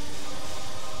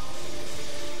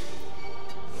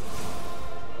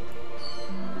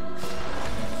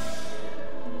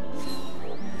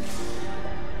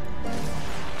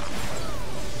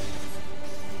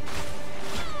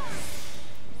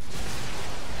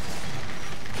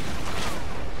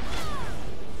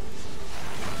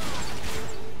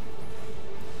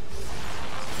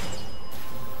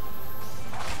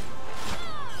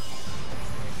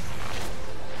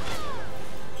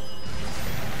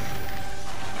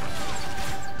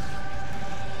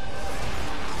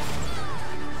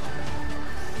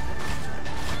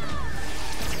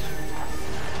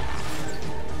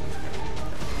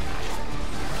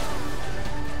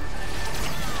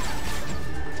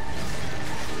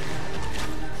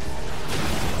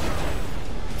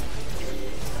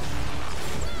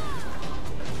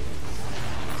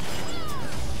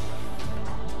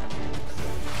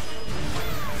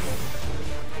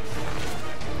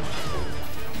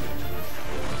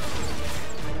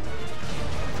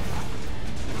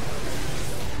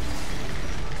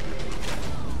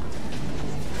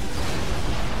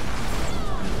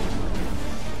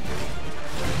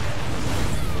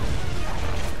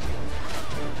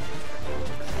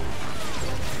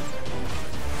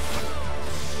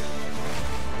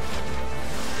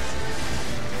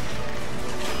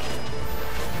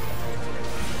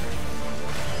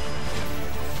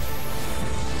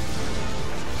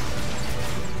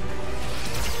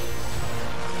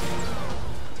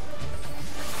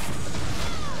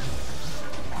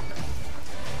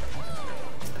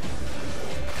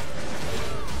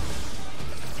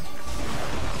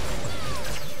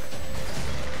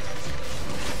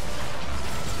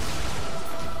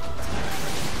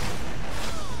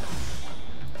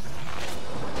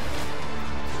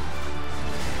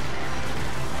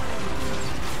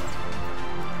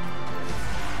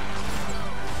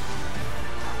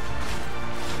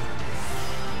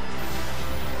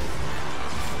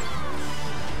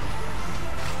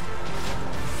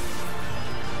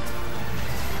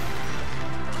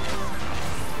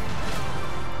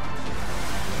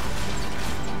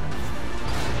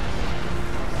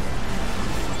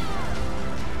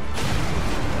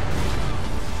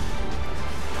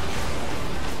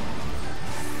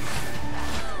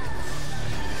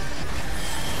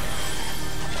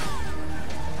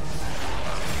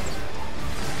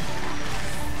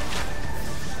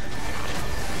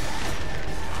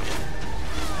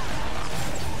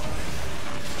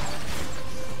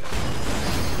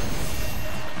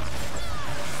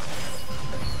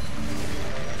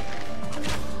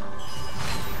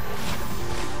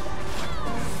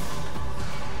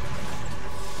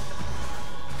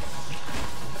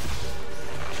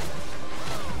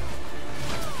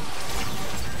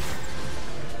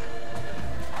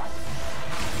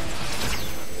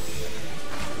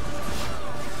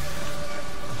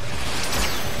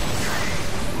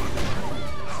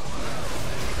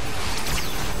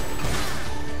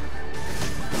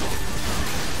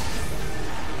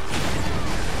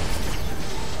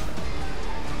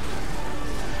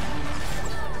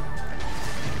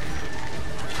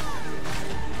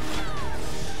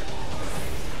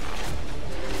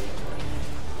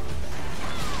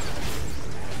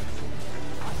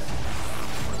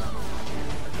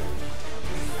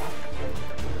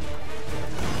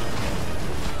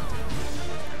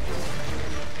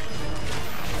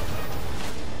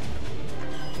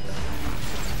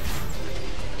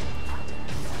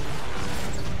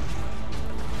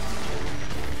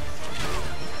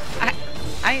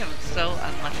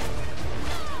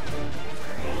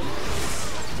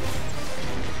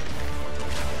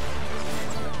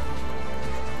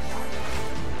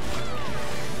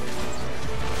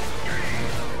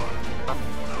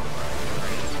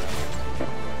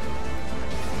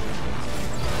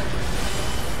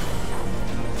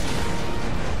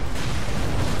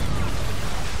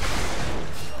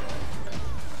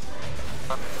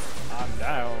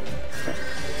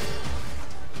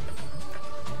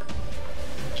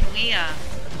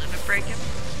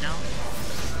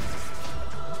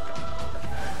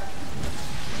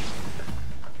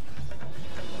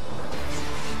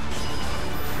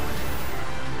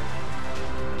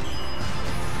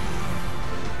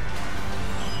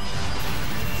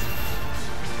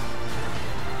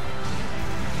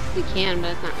 can,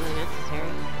 but it's not really necessary.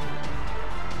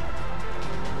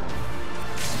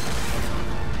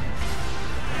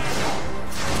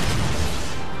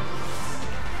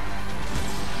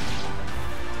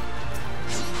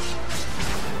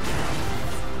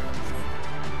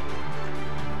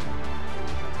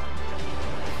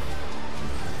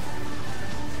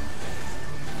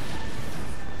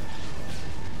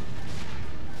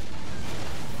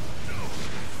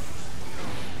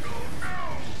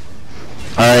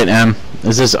 Alright,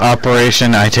 is this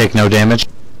operation I take no damage?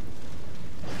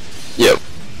 Yep.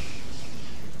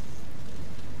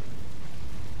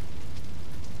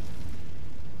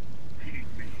 Heed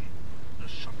me. The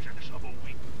subjects of a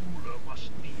weak ruler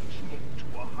must needs look to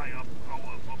a higher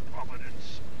power for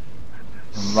providence. And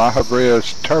then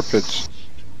Mahabrea's Tarpits. to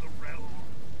the realm.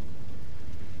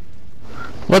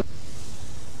 What?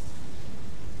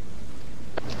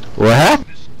 What happened?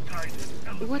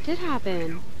 Misguided What did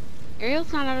happen?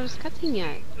 Ariel's not out of his cutscene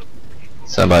yet.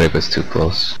 Somebody was too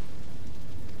close.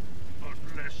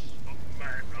 unless a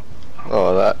man of power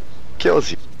Oh, that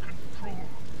kills you. control.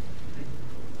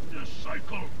 The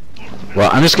cycle will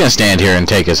Well, I'm just gonna stand here and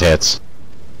take his hits.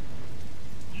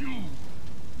 you.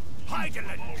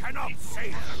 Hydrant cannot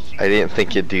save us. I didn't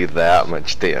think it'd do that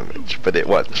much damage, but it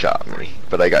one-shot me.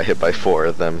 But I got hit by 4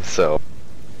 of them, so...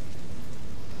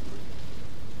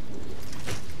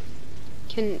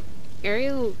 Can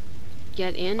Ariel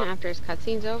get in after his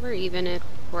cutscene's over, even if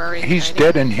we're already He's fighting?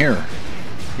 dead in here.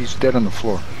 He's dead on the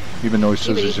floor, even though he Yeah,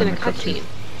 says but he's he's in in a the cutscene. cutscene.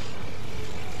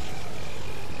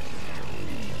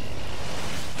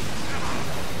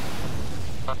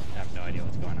 I have no idea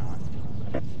what's going on.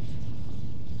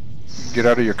 Get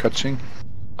out of your cutscene.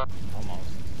 Almost.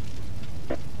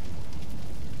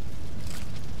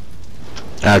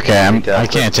 Okay, I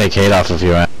can't take hate off of you.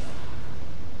 You have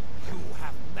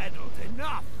meddled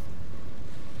enough.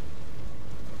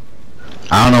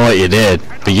 I don't know what you did,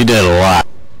 but you did a lot.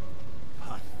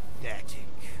 Pathetic.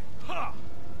 Ha!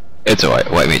 It's a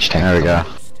white mage tank. There we go.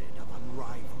 Boasted of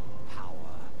unrivaled power.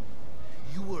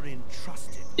 You were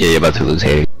entrusted Yeah, you're about to lose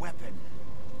hate. with a weapon.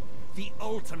 The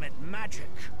ultimate magic.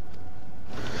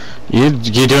 You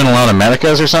doing a lot of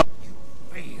medicas or something? You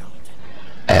failed.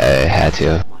 I had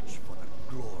to. Much for the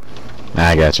glory.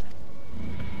 I got you.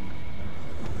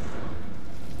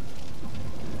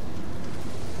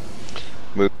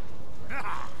 Move.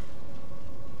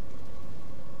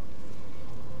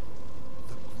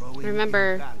 The growing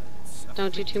Remember, imbalance of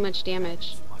don't do too much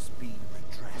damage. must be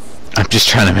redressed. I'm just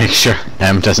trying to make sure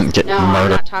M doesn't get No, I'm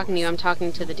murdered. not talking to you. I'm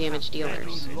talking to the damage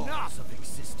dealers. Laws of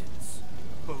existence.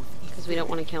 Both Because we don't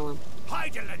want to kill him.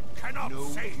 Hydrant cannot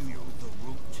save you. The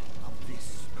root of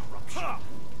this corruption.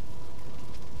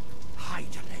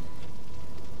 Hydrant.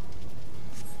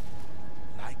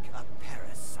 Like a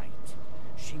parasite,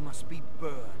 she must be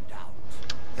burned out.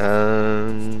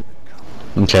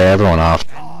 Okay, everyone off.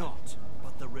 And not,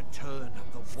 but the return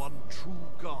of the one true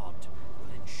God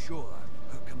will ensure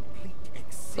her complete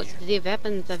Put excision. the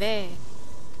weapons away.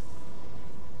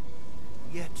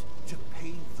 Yet, to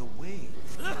pave the way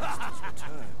for the Master's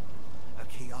return, a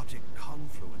chaotic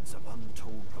confluence of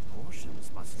untold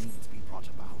proportions must needs be brought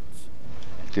about.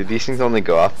 Do these things only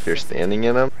go off if you're standing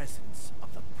in them? Presence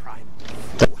of the primal.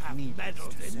 You have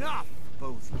meddled enough.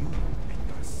 Both you and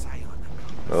your scion.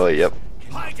 Oh, yep.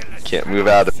 Hydrant Can't move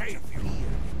out of save you. In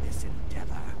this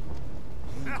endeavor,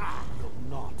 you will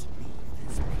not leave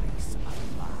this place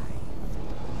alive.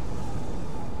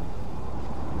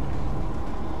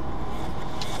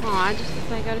 Aw, just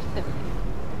as I go to sit with you.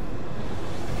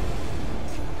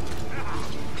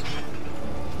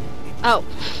 Oh.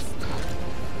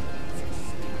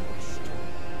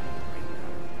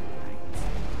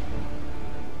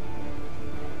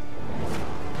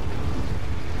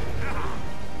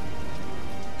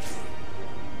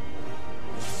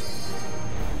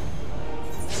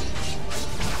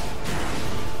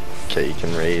 Okay, you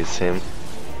can raise him.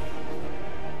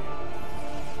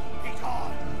 Be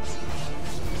gone.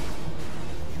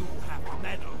 You have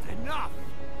meddled enough.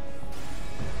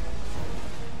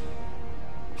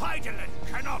 Hydrant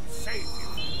cannot save you.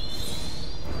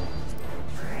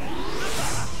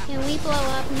 Can we blow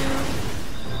up now?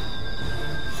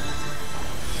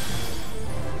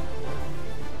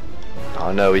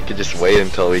 Oh no, we could just wait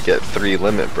until we get 3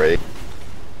 limit break.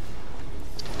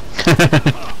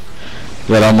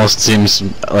 That almost seems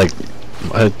like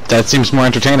that seems more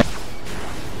entertaining.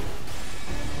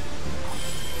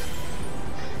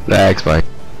 Thanks, Mike.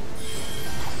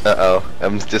 Uh-oh,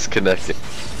 M's disconnected.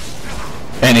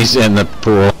 And he's in the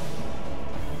pool.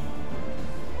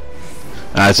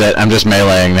 That's it. I'm just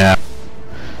meleeing now.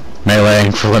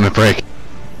 Meleeing for limit break.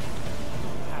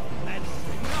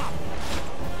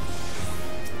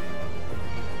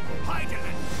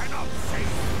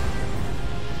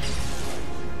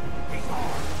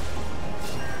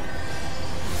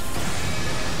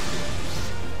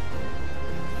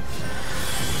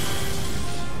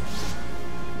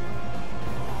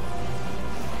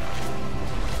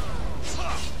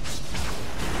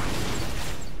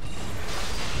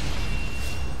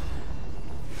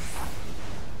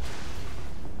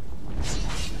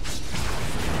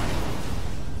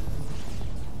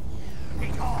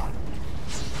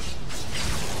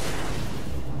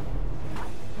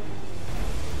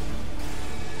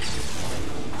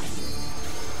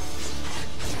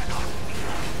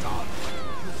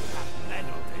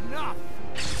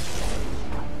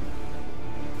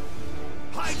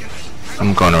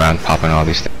 I'm going around popping all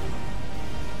these things.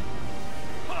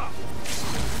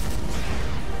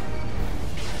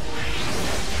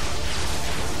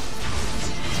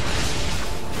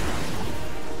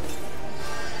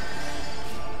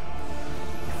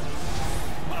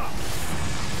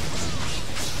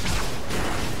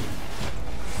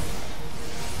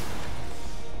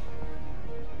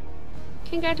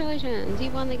 Congratulations, you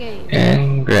won the game.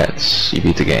 Congrats, you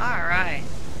beat the game. Alright.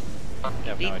 I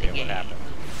have Beat no the idea what game. happened.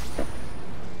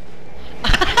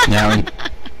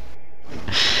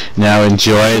 Now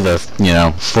enjoy the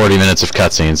 40 minutes of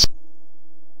cutscenes.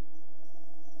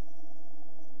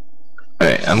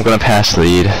 Alright, I'm gonna pass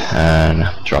lead and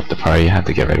drop the party. I have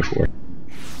to get ready for it.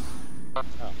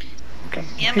 Okay.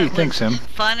 Yeah, Hey, it thanks, was Em.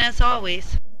 fun as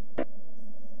always.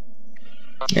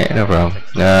 Yeah, no problem.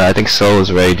 I think Soul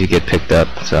is ready to get picked up,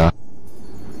 so.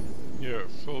 Yeah,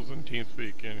 Soul's in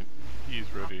TeamSpeak and he's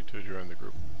ready to join the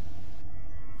group.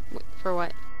 For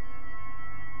what?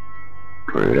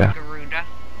 Garuda. Garuda.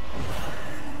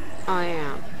 I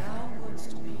am.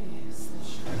 You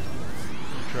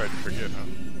tried to forget, huh?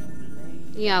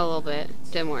 Yeah, a little bit.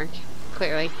 Didn't work.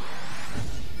 Clearly.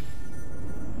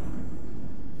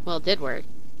 Well, it did work.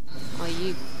 Well,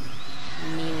 you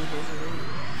mean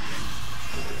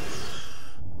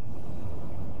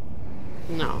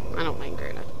No, I don't mind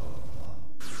Gerda.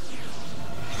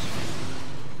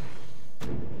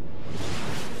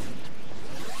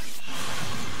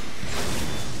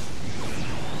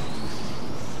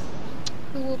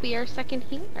 Who will be our second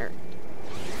healer?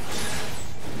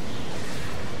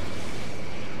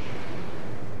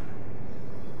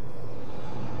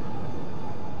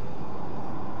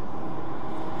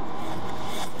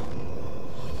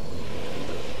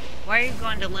 Why are you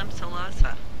going to Lim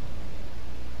Salasa?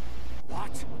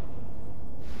 What?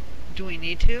 Do we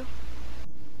need to?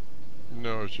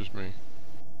 No, it's just me.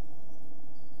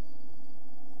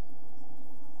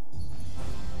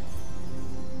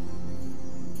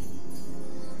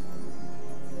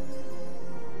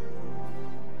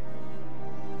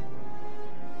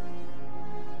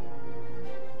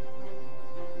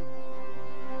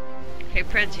 Hey,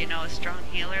 Preds, you know a strong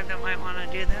healer that might want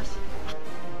to do this?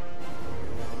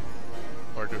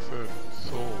 Like I said,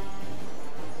 Soul.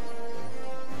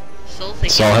 Soul's a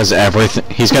Saul healer. has everything.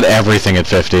 He's got everything at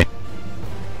 50.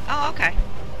 Oh, okay.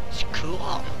 It's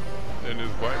cool. And his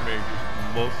white mage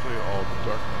is mostly all the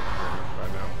darkness damage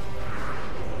right now.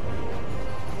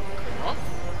 Cool.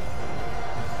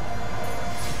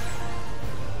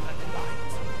 The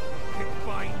light, it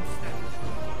binds them.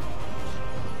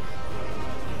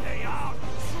 They are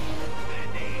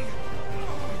too many.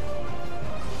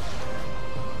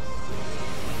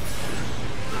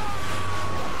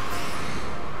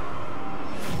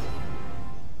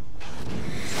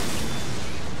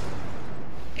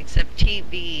 Except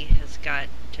TB has got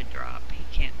to drop. He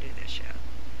can't do this yet.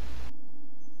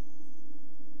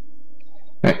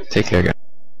 Alright, take care, guys.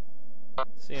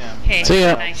 See ya. Hey, See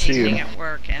ya. nice See evening you. at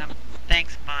work, Em.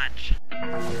 Thanks bunch.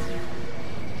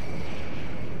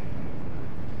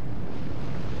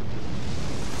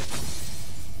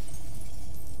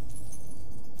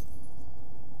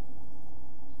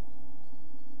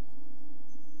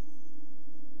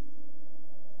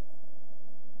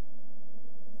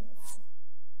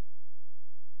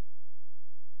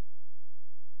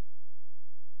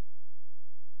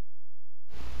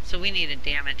 So we need a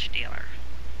damage dealer.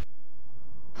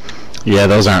 Yeah,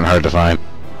 those aren't hard to find.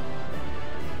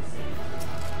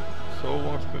 Soul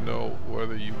wants to know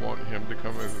whether you want him to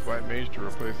come as his white mage to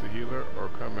replace the healer or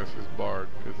come as his bard,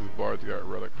 because his bard's got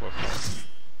relic plus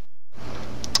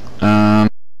 1.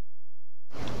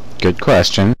 Good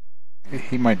question.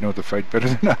 He might know the fight better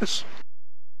than us.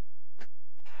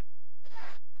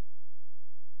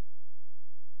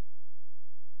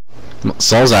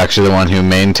 Saul's actually the one who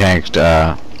main tanked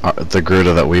the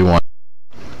Gruta that we want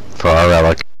for our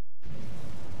relic.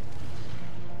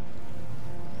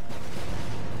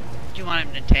 Do you want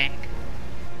him to tank?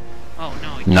 Oh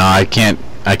no. he No, I can't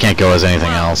go as anything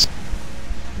Well- else.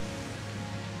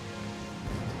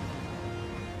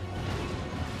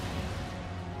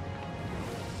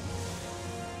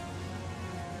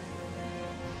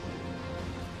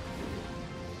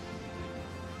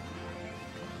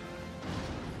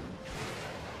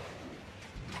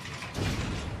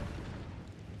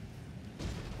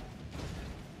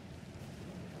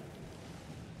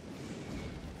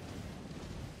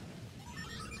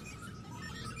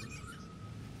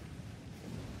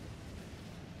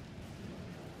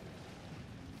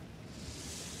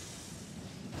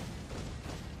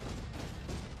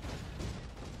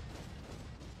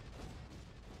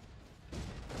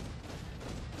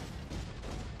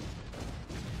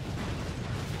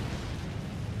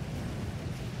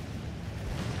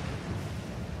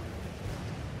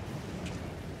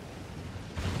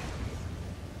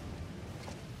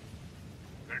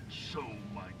 So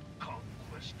my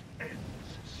conquest ends,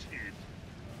 Sid.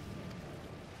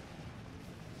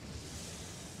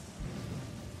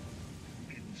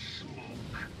 In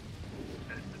smoke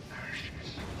and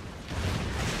ashes.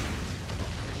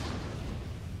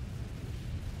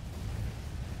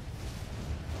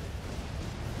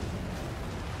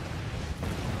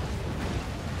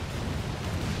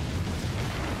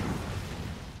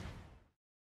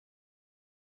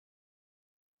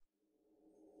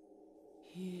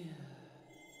 Hear,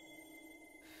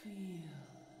 feel,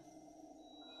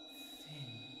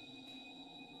 think.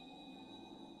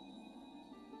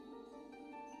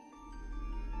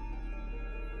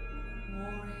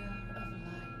 Warrior of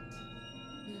light,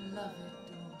 beloved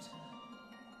daughter.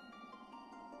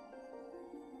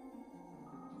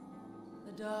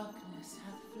 The darkness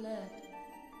hath fled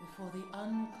before the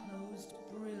unclosed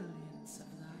brilliance of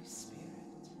thy spirit.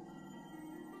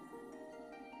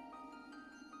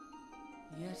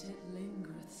 Yet it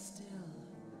lingereth still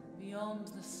beyond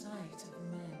the sight of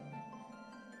men,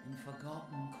 in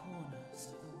forgotten corners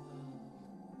of the world.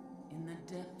 In the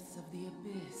depths of the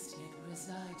abyss yet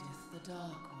resideth the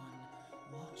Dark One,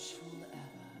 watchful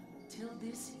ever, till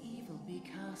this evil be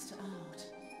cast out.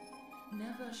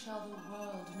 Never shall the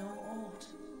world know aught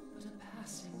but a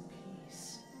passing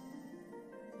peace.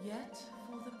 Yet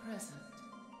for the present,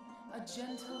 a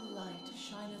gentle light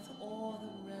shineth o'er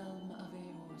the realm of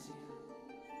Eorzea.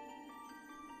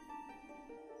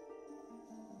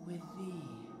 With thee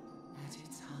at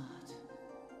its heart.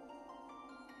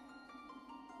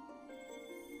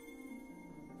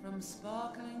 From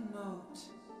sparkling moat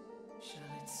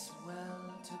shall it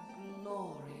swell to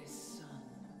glorious sun,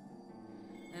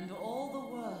 and all the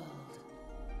world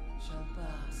shall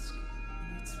bask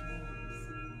in its warmth.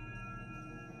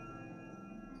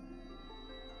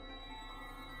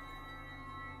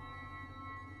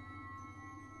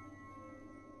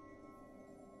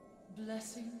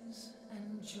 Blessings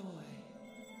and joy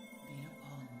be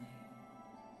upon thee.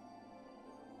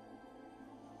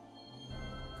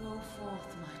 Go forth,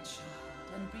 my child,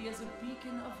 and be as a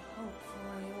beacon of hope for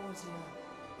Eorzea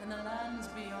and the lands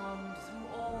beyond through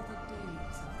all the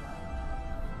days of thy life.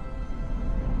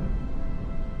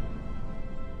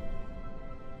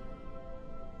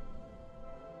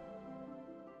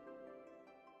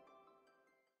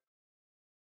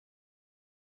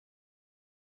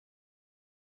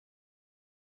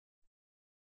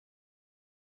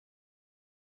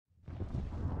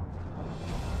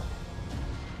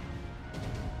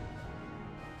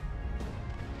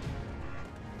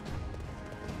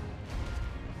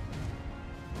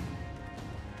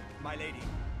 My lady,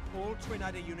 all Twin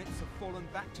Adder units have fallen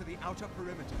back to the outer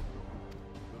perimeter.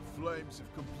 The Flames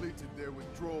have completed their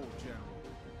withdrawal, General.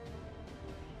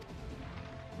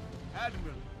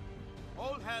 Admiral,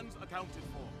 all hands accounted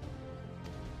for.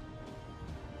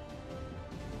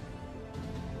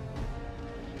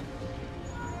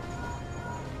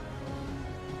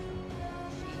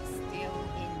 She's still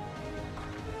in.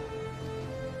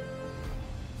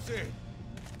 Sid,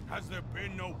 has there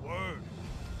been no word?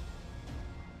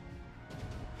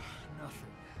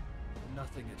 Nothing.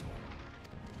 Nothing at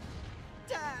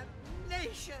all.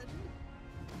 Damnation!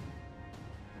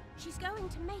 She's going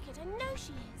to make it, I know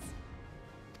she is.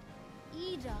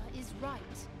 Ida is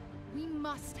right. We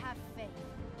must have faith.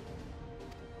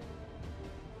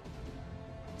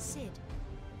 Sid,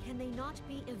 can they not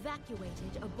be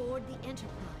evacuated aboard the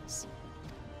Enterprise?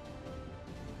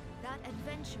 That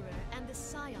adventurer and the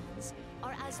Scions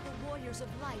are as the Warriors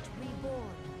of Light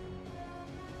reborn.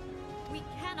 We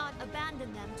cannot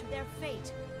abandon them to their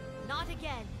fate. Not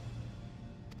again.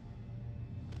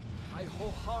 I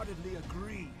wholeheartedly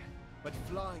agree, but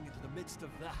flying into the midst of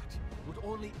that would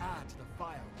only add to the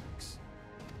fireworks.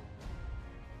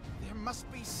 There must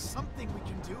be something we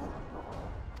can do.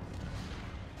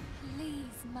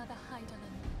 Please, Mother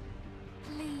Heidelin.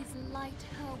 Please light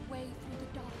her way through the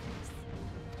darkness.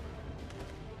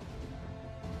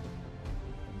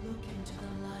 Look into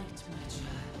the light, my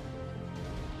child.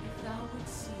 If thou would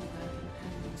see thy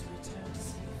companions return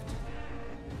safe to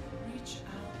thee, reach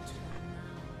out to them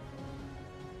now.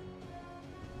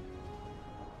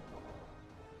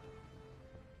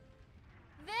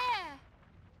 There!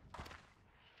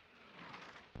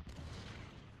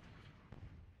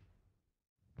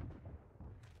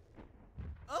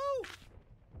 Oh!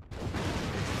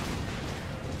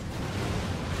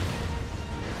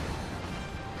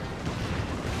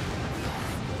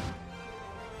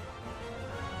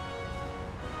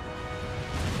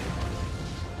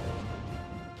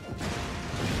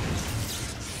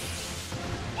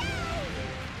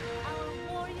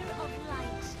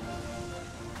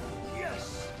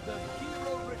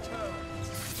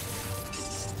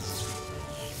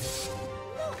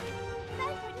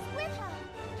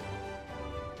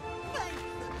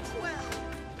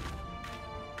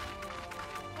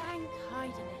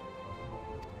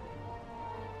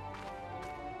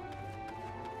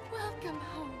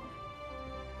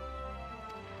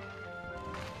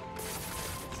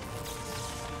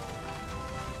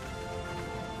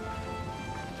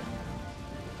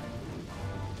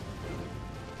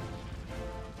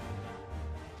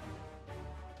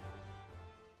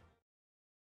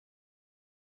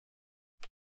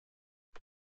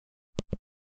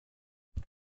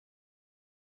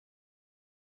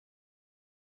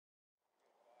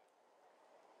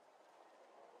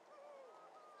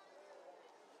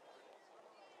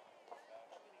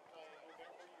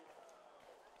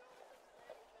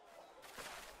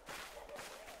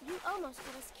 You almost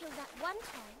got us killed that one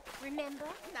time, remember?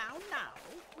 Now,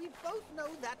 we both know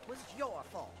that was your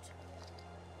fault.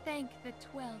 Thank the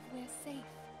 12 we're safe.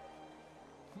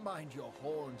 Mind your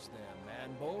horns there,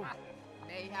 man-bull.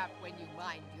 Mayhap when you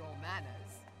mind your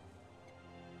manners.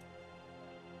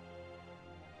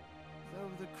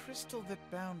 Though the crystal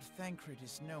that bound Thancred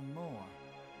is no more,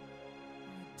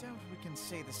 I doubt we can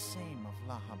say the same of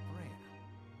La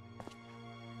Habrea.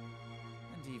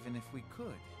 And even if we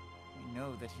could, we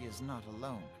know that he is not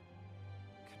alone.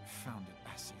 Confounded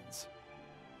Ascians.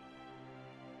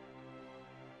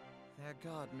 Their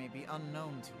god may be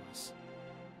unknown to us,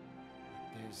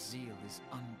 but their zeal is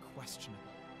unquestionable.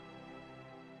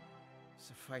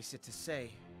 Suffice it to say,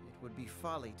 it would be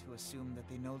folly to assume that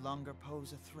they no longer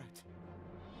pose a threat.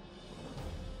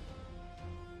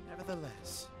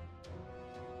 Nevertheless,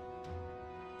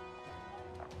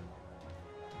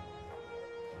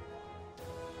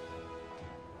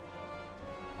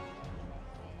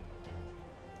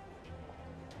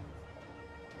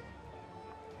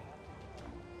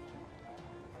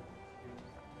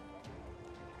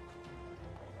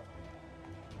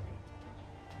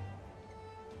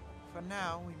 for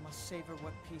now, we must savor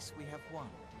what peace we have won,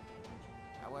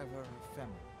 however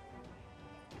ephemeral.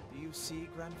 Do you see,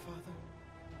 Grandfather?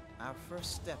 Our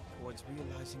first step towards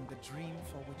realizing the dream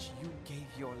for which you gave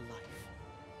your life.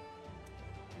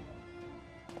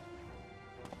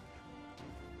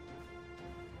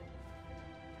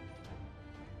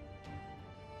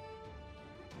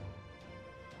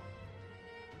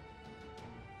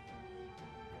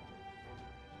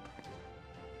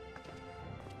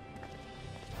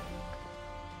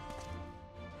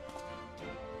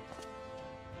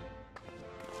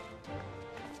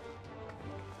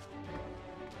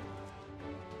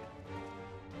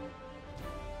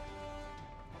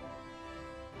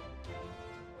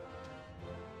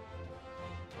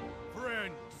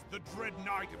 Friends, the dread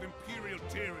night of Imperial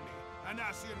tyranny and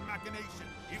Ascian machination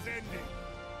is ending.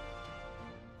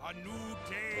 A new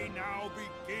day now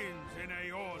begins in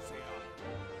Eorzea.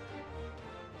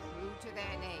 True to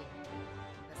their name,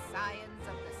 the Scions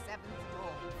of the Seventh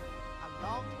Dawn,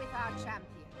 along with our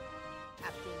champion,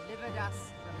 have delivered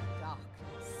us from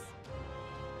darkness.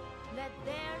 Let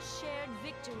their shared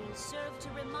victory serve to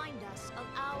remind us of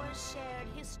our shared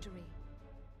history.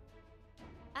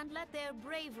 And let their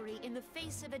bravery in the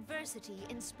face of adversity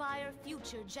inspire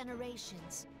future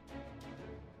generations.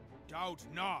 Doubt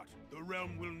not, the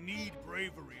realm will need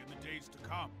bravery in the days to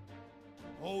come.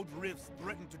 Old rifts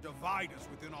threaten to divide us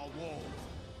within our walls,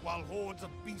 while hordes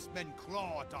of beastmen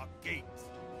claw at our gates.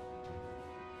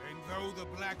 And though the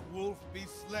Black Wolf be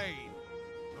slain,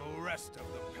 the rest of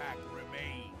the pack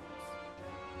remains.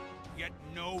 Yet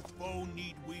no foe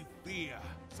need we fear,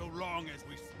 so long as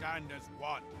we stand as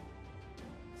one.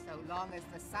 So long as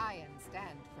the Scions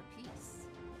stand for peace.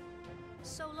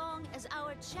 So long as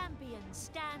our champion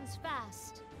stands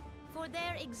fast. For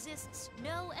there exists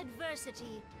no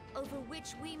adversity over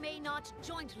which we may not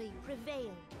jointly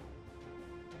prevail.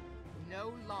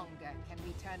 No longer can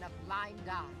we turn a blind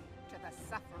eye to the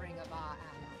suffering of our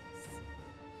allies.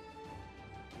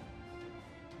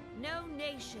 No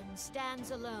nation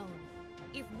stands alone.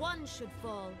 If one should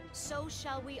fall, so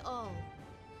shall we all.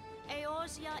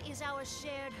 Eorzea is our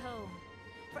shared home.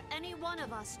 For any one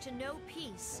of us to know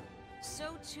peace,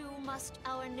 so too must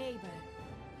our neighbor.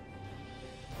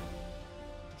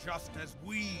 Just as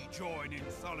we join in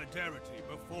solidarity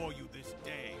before you this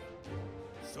day,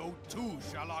 so too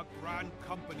shall our grand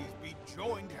companies be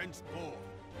joined henceforth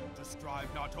to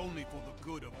strive not only for the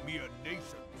good of mere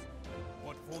nations,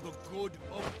 but for the good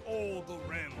of all the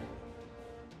realm.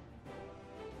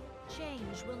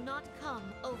 Change will not come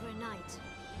overnight.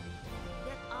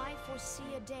 Yet I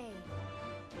foresee a day,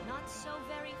 not so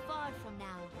very far from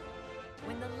now,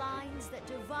 when the lines that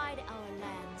divide our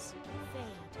lands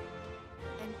fade,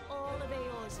 and all of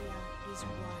Eorzea is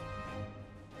one.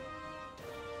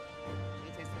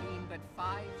 It has been but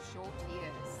 5 short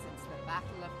years since the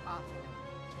Battle of Carthage.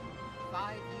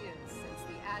 5 years since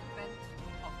the advent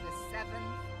of the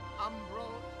 7th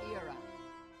Umbral Era.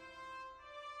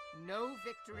 No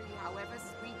victory, however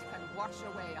sweet, can wash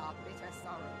away our bitter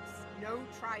sorrows. No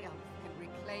triumph can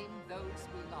reclaim those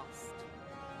we lost.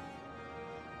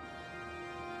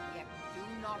 Yet do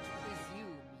not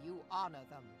presume you honor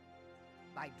them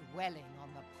by dwelling on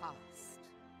the past.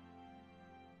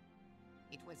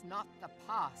 It was not the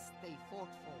past they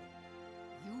fought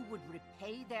for. You would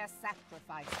repay their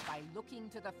sacrifice by looking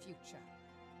to the future.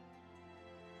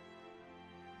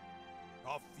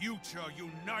 A future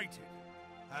united,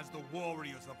 as the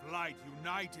warriors of light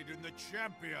united in the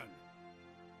champion.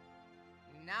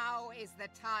 Now is the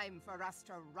time for us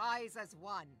to rise as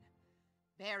one.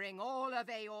 bearing all of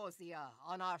Eorzea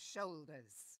on our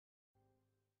shoulders.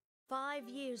 5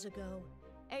 years ago,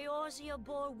 Eorzea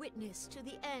bore witness to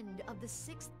the end of the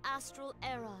 6th Astral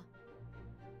Era.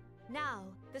 Now,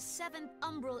 the 7th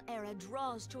Umbral Era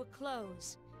draws to a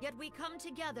close, yet we come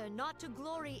together not to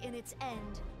glory in its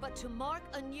end, but to mark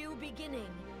a new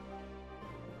beginning.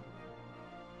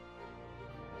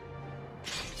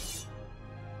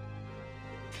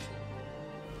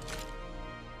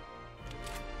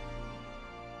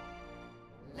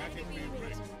 Let it be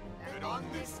written that on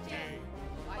this day,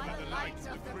 by the light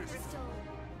of the crystal,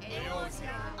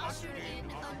 Eorzea ushered in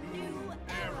a new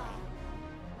era.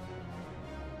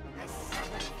 The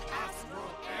 7th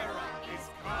Astral Era is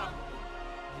come.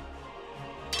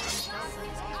 And thus is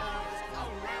ours a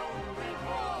realm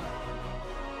reborn.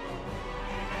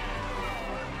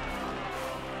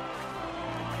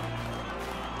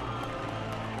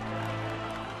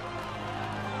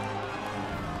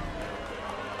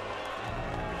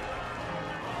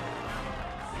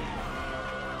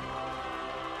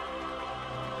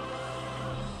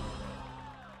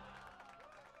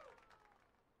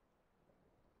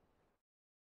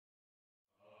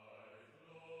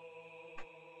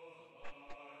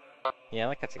 Yeah,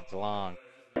 that takes long.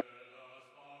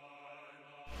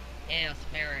 Yes,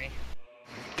 very.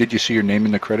 Did you see your name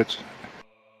in the credits?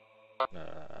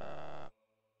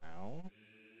 No.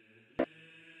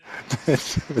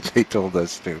 That's what they told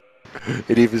us too.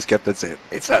 It even kept on saying,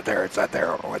 it's not there,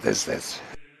 what is this?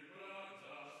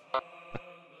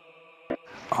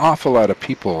 Awful lot of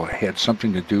people had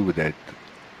something to do with that.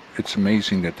 It's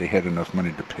amazing that they had enough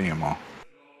money to pay them all.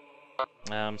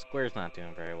 Square's not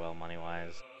doing very well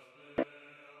money-wise.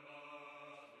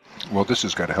 Well, this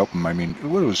has got to help them. I mean, it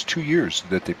was 2 years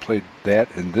that they played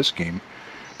that and this game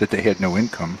that they had no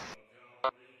income. I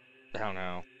don't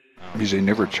know. Because they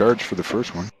never charged for the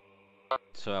first one.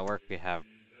 So at work we have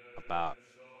about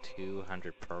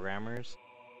 200 programmers,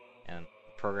 and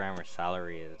the programmer's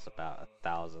salary is about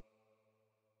 $100,000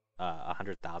 a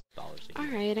year.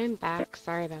 Alright, I'm back.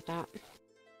 Sorry about that.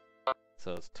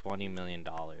 So it's $20 million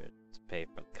to pay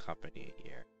for the company a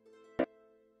year.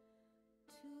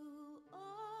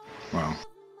 Wow.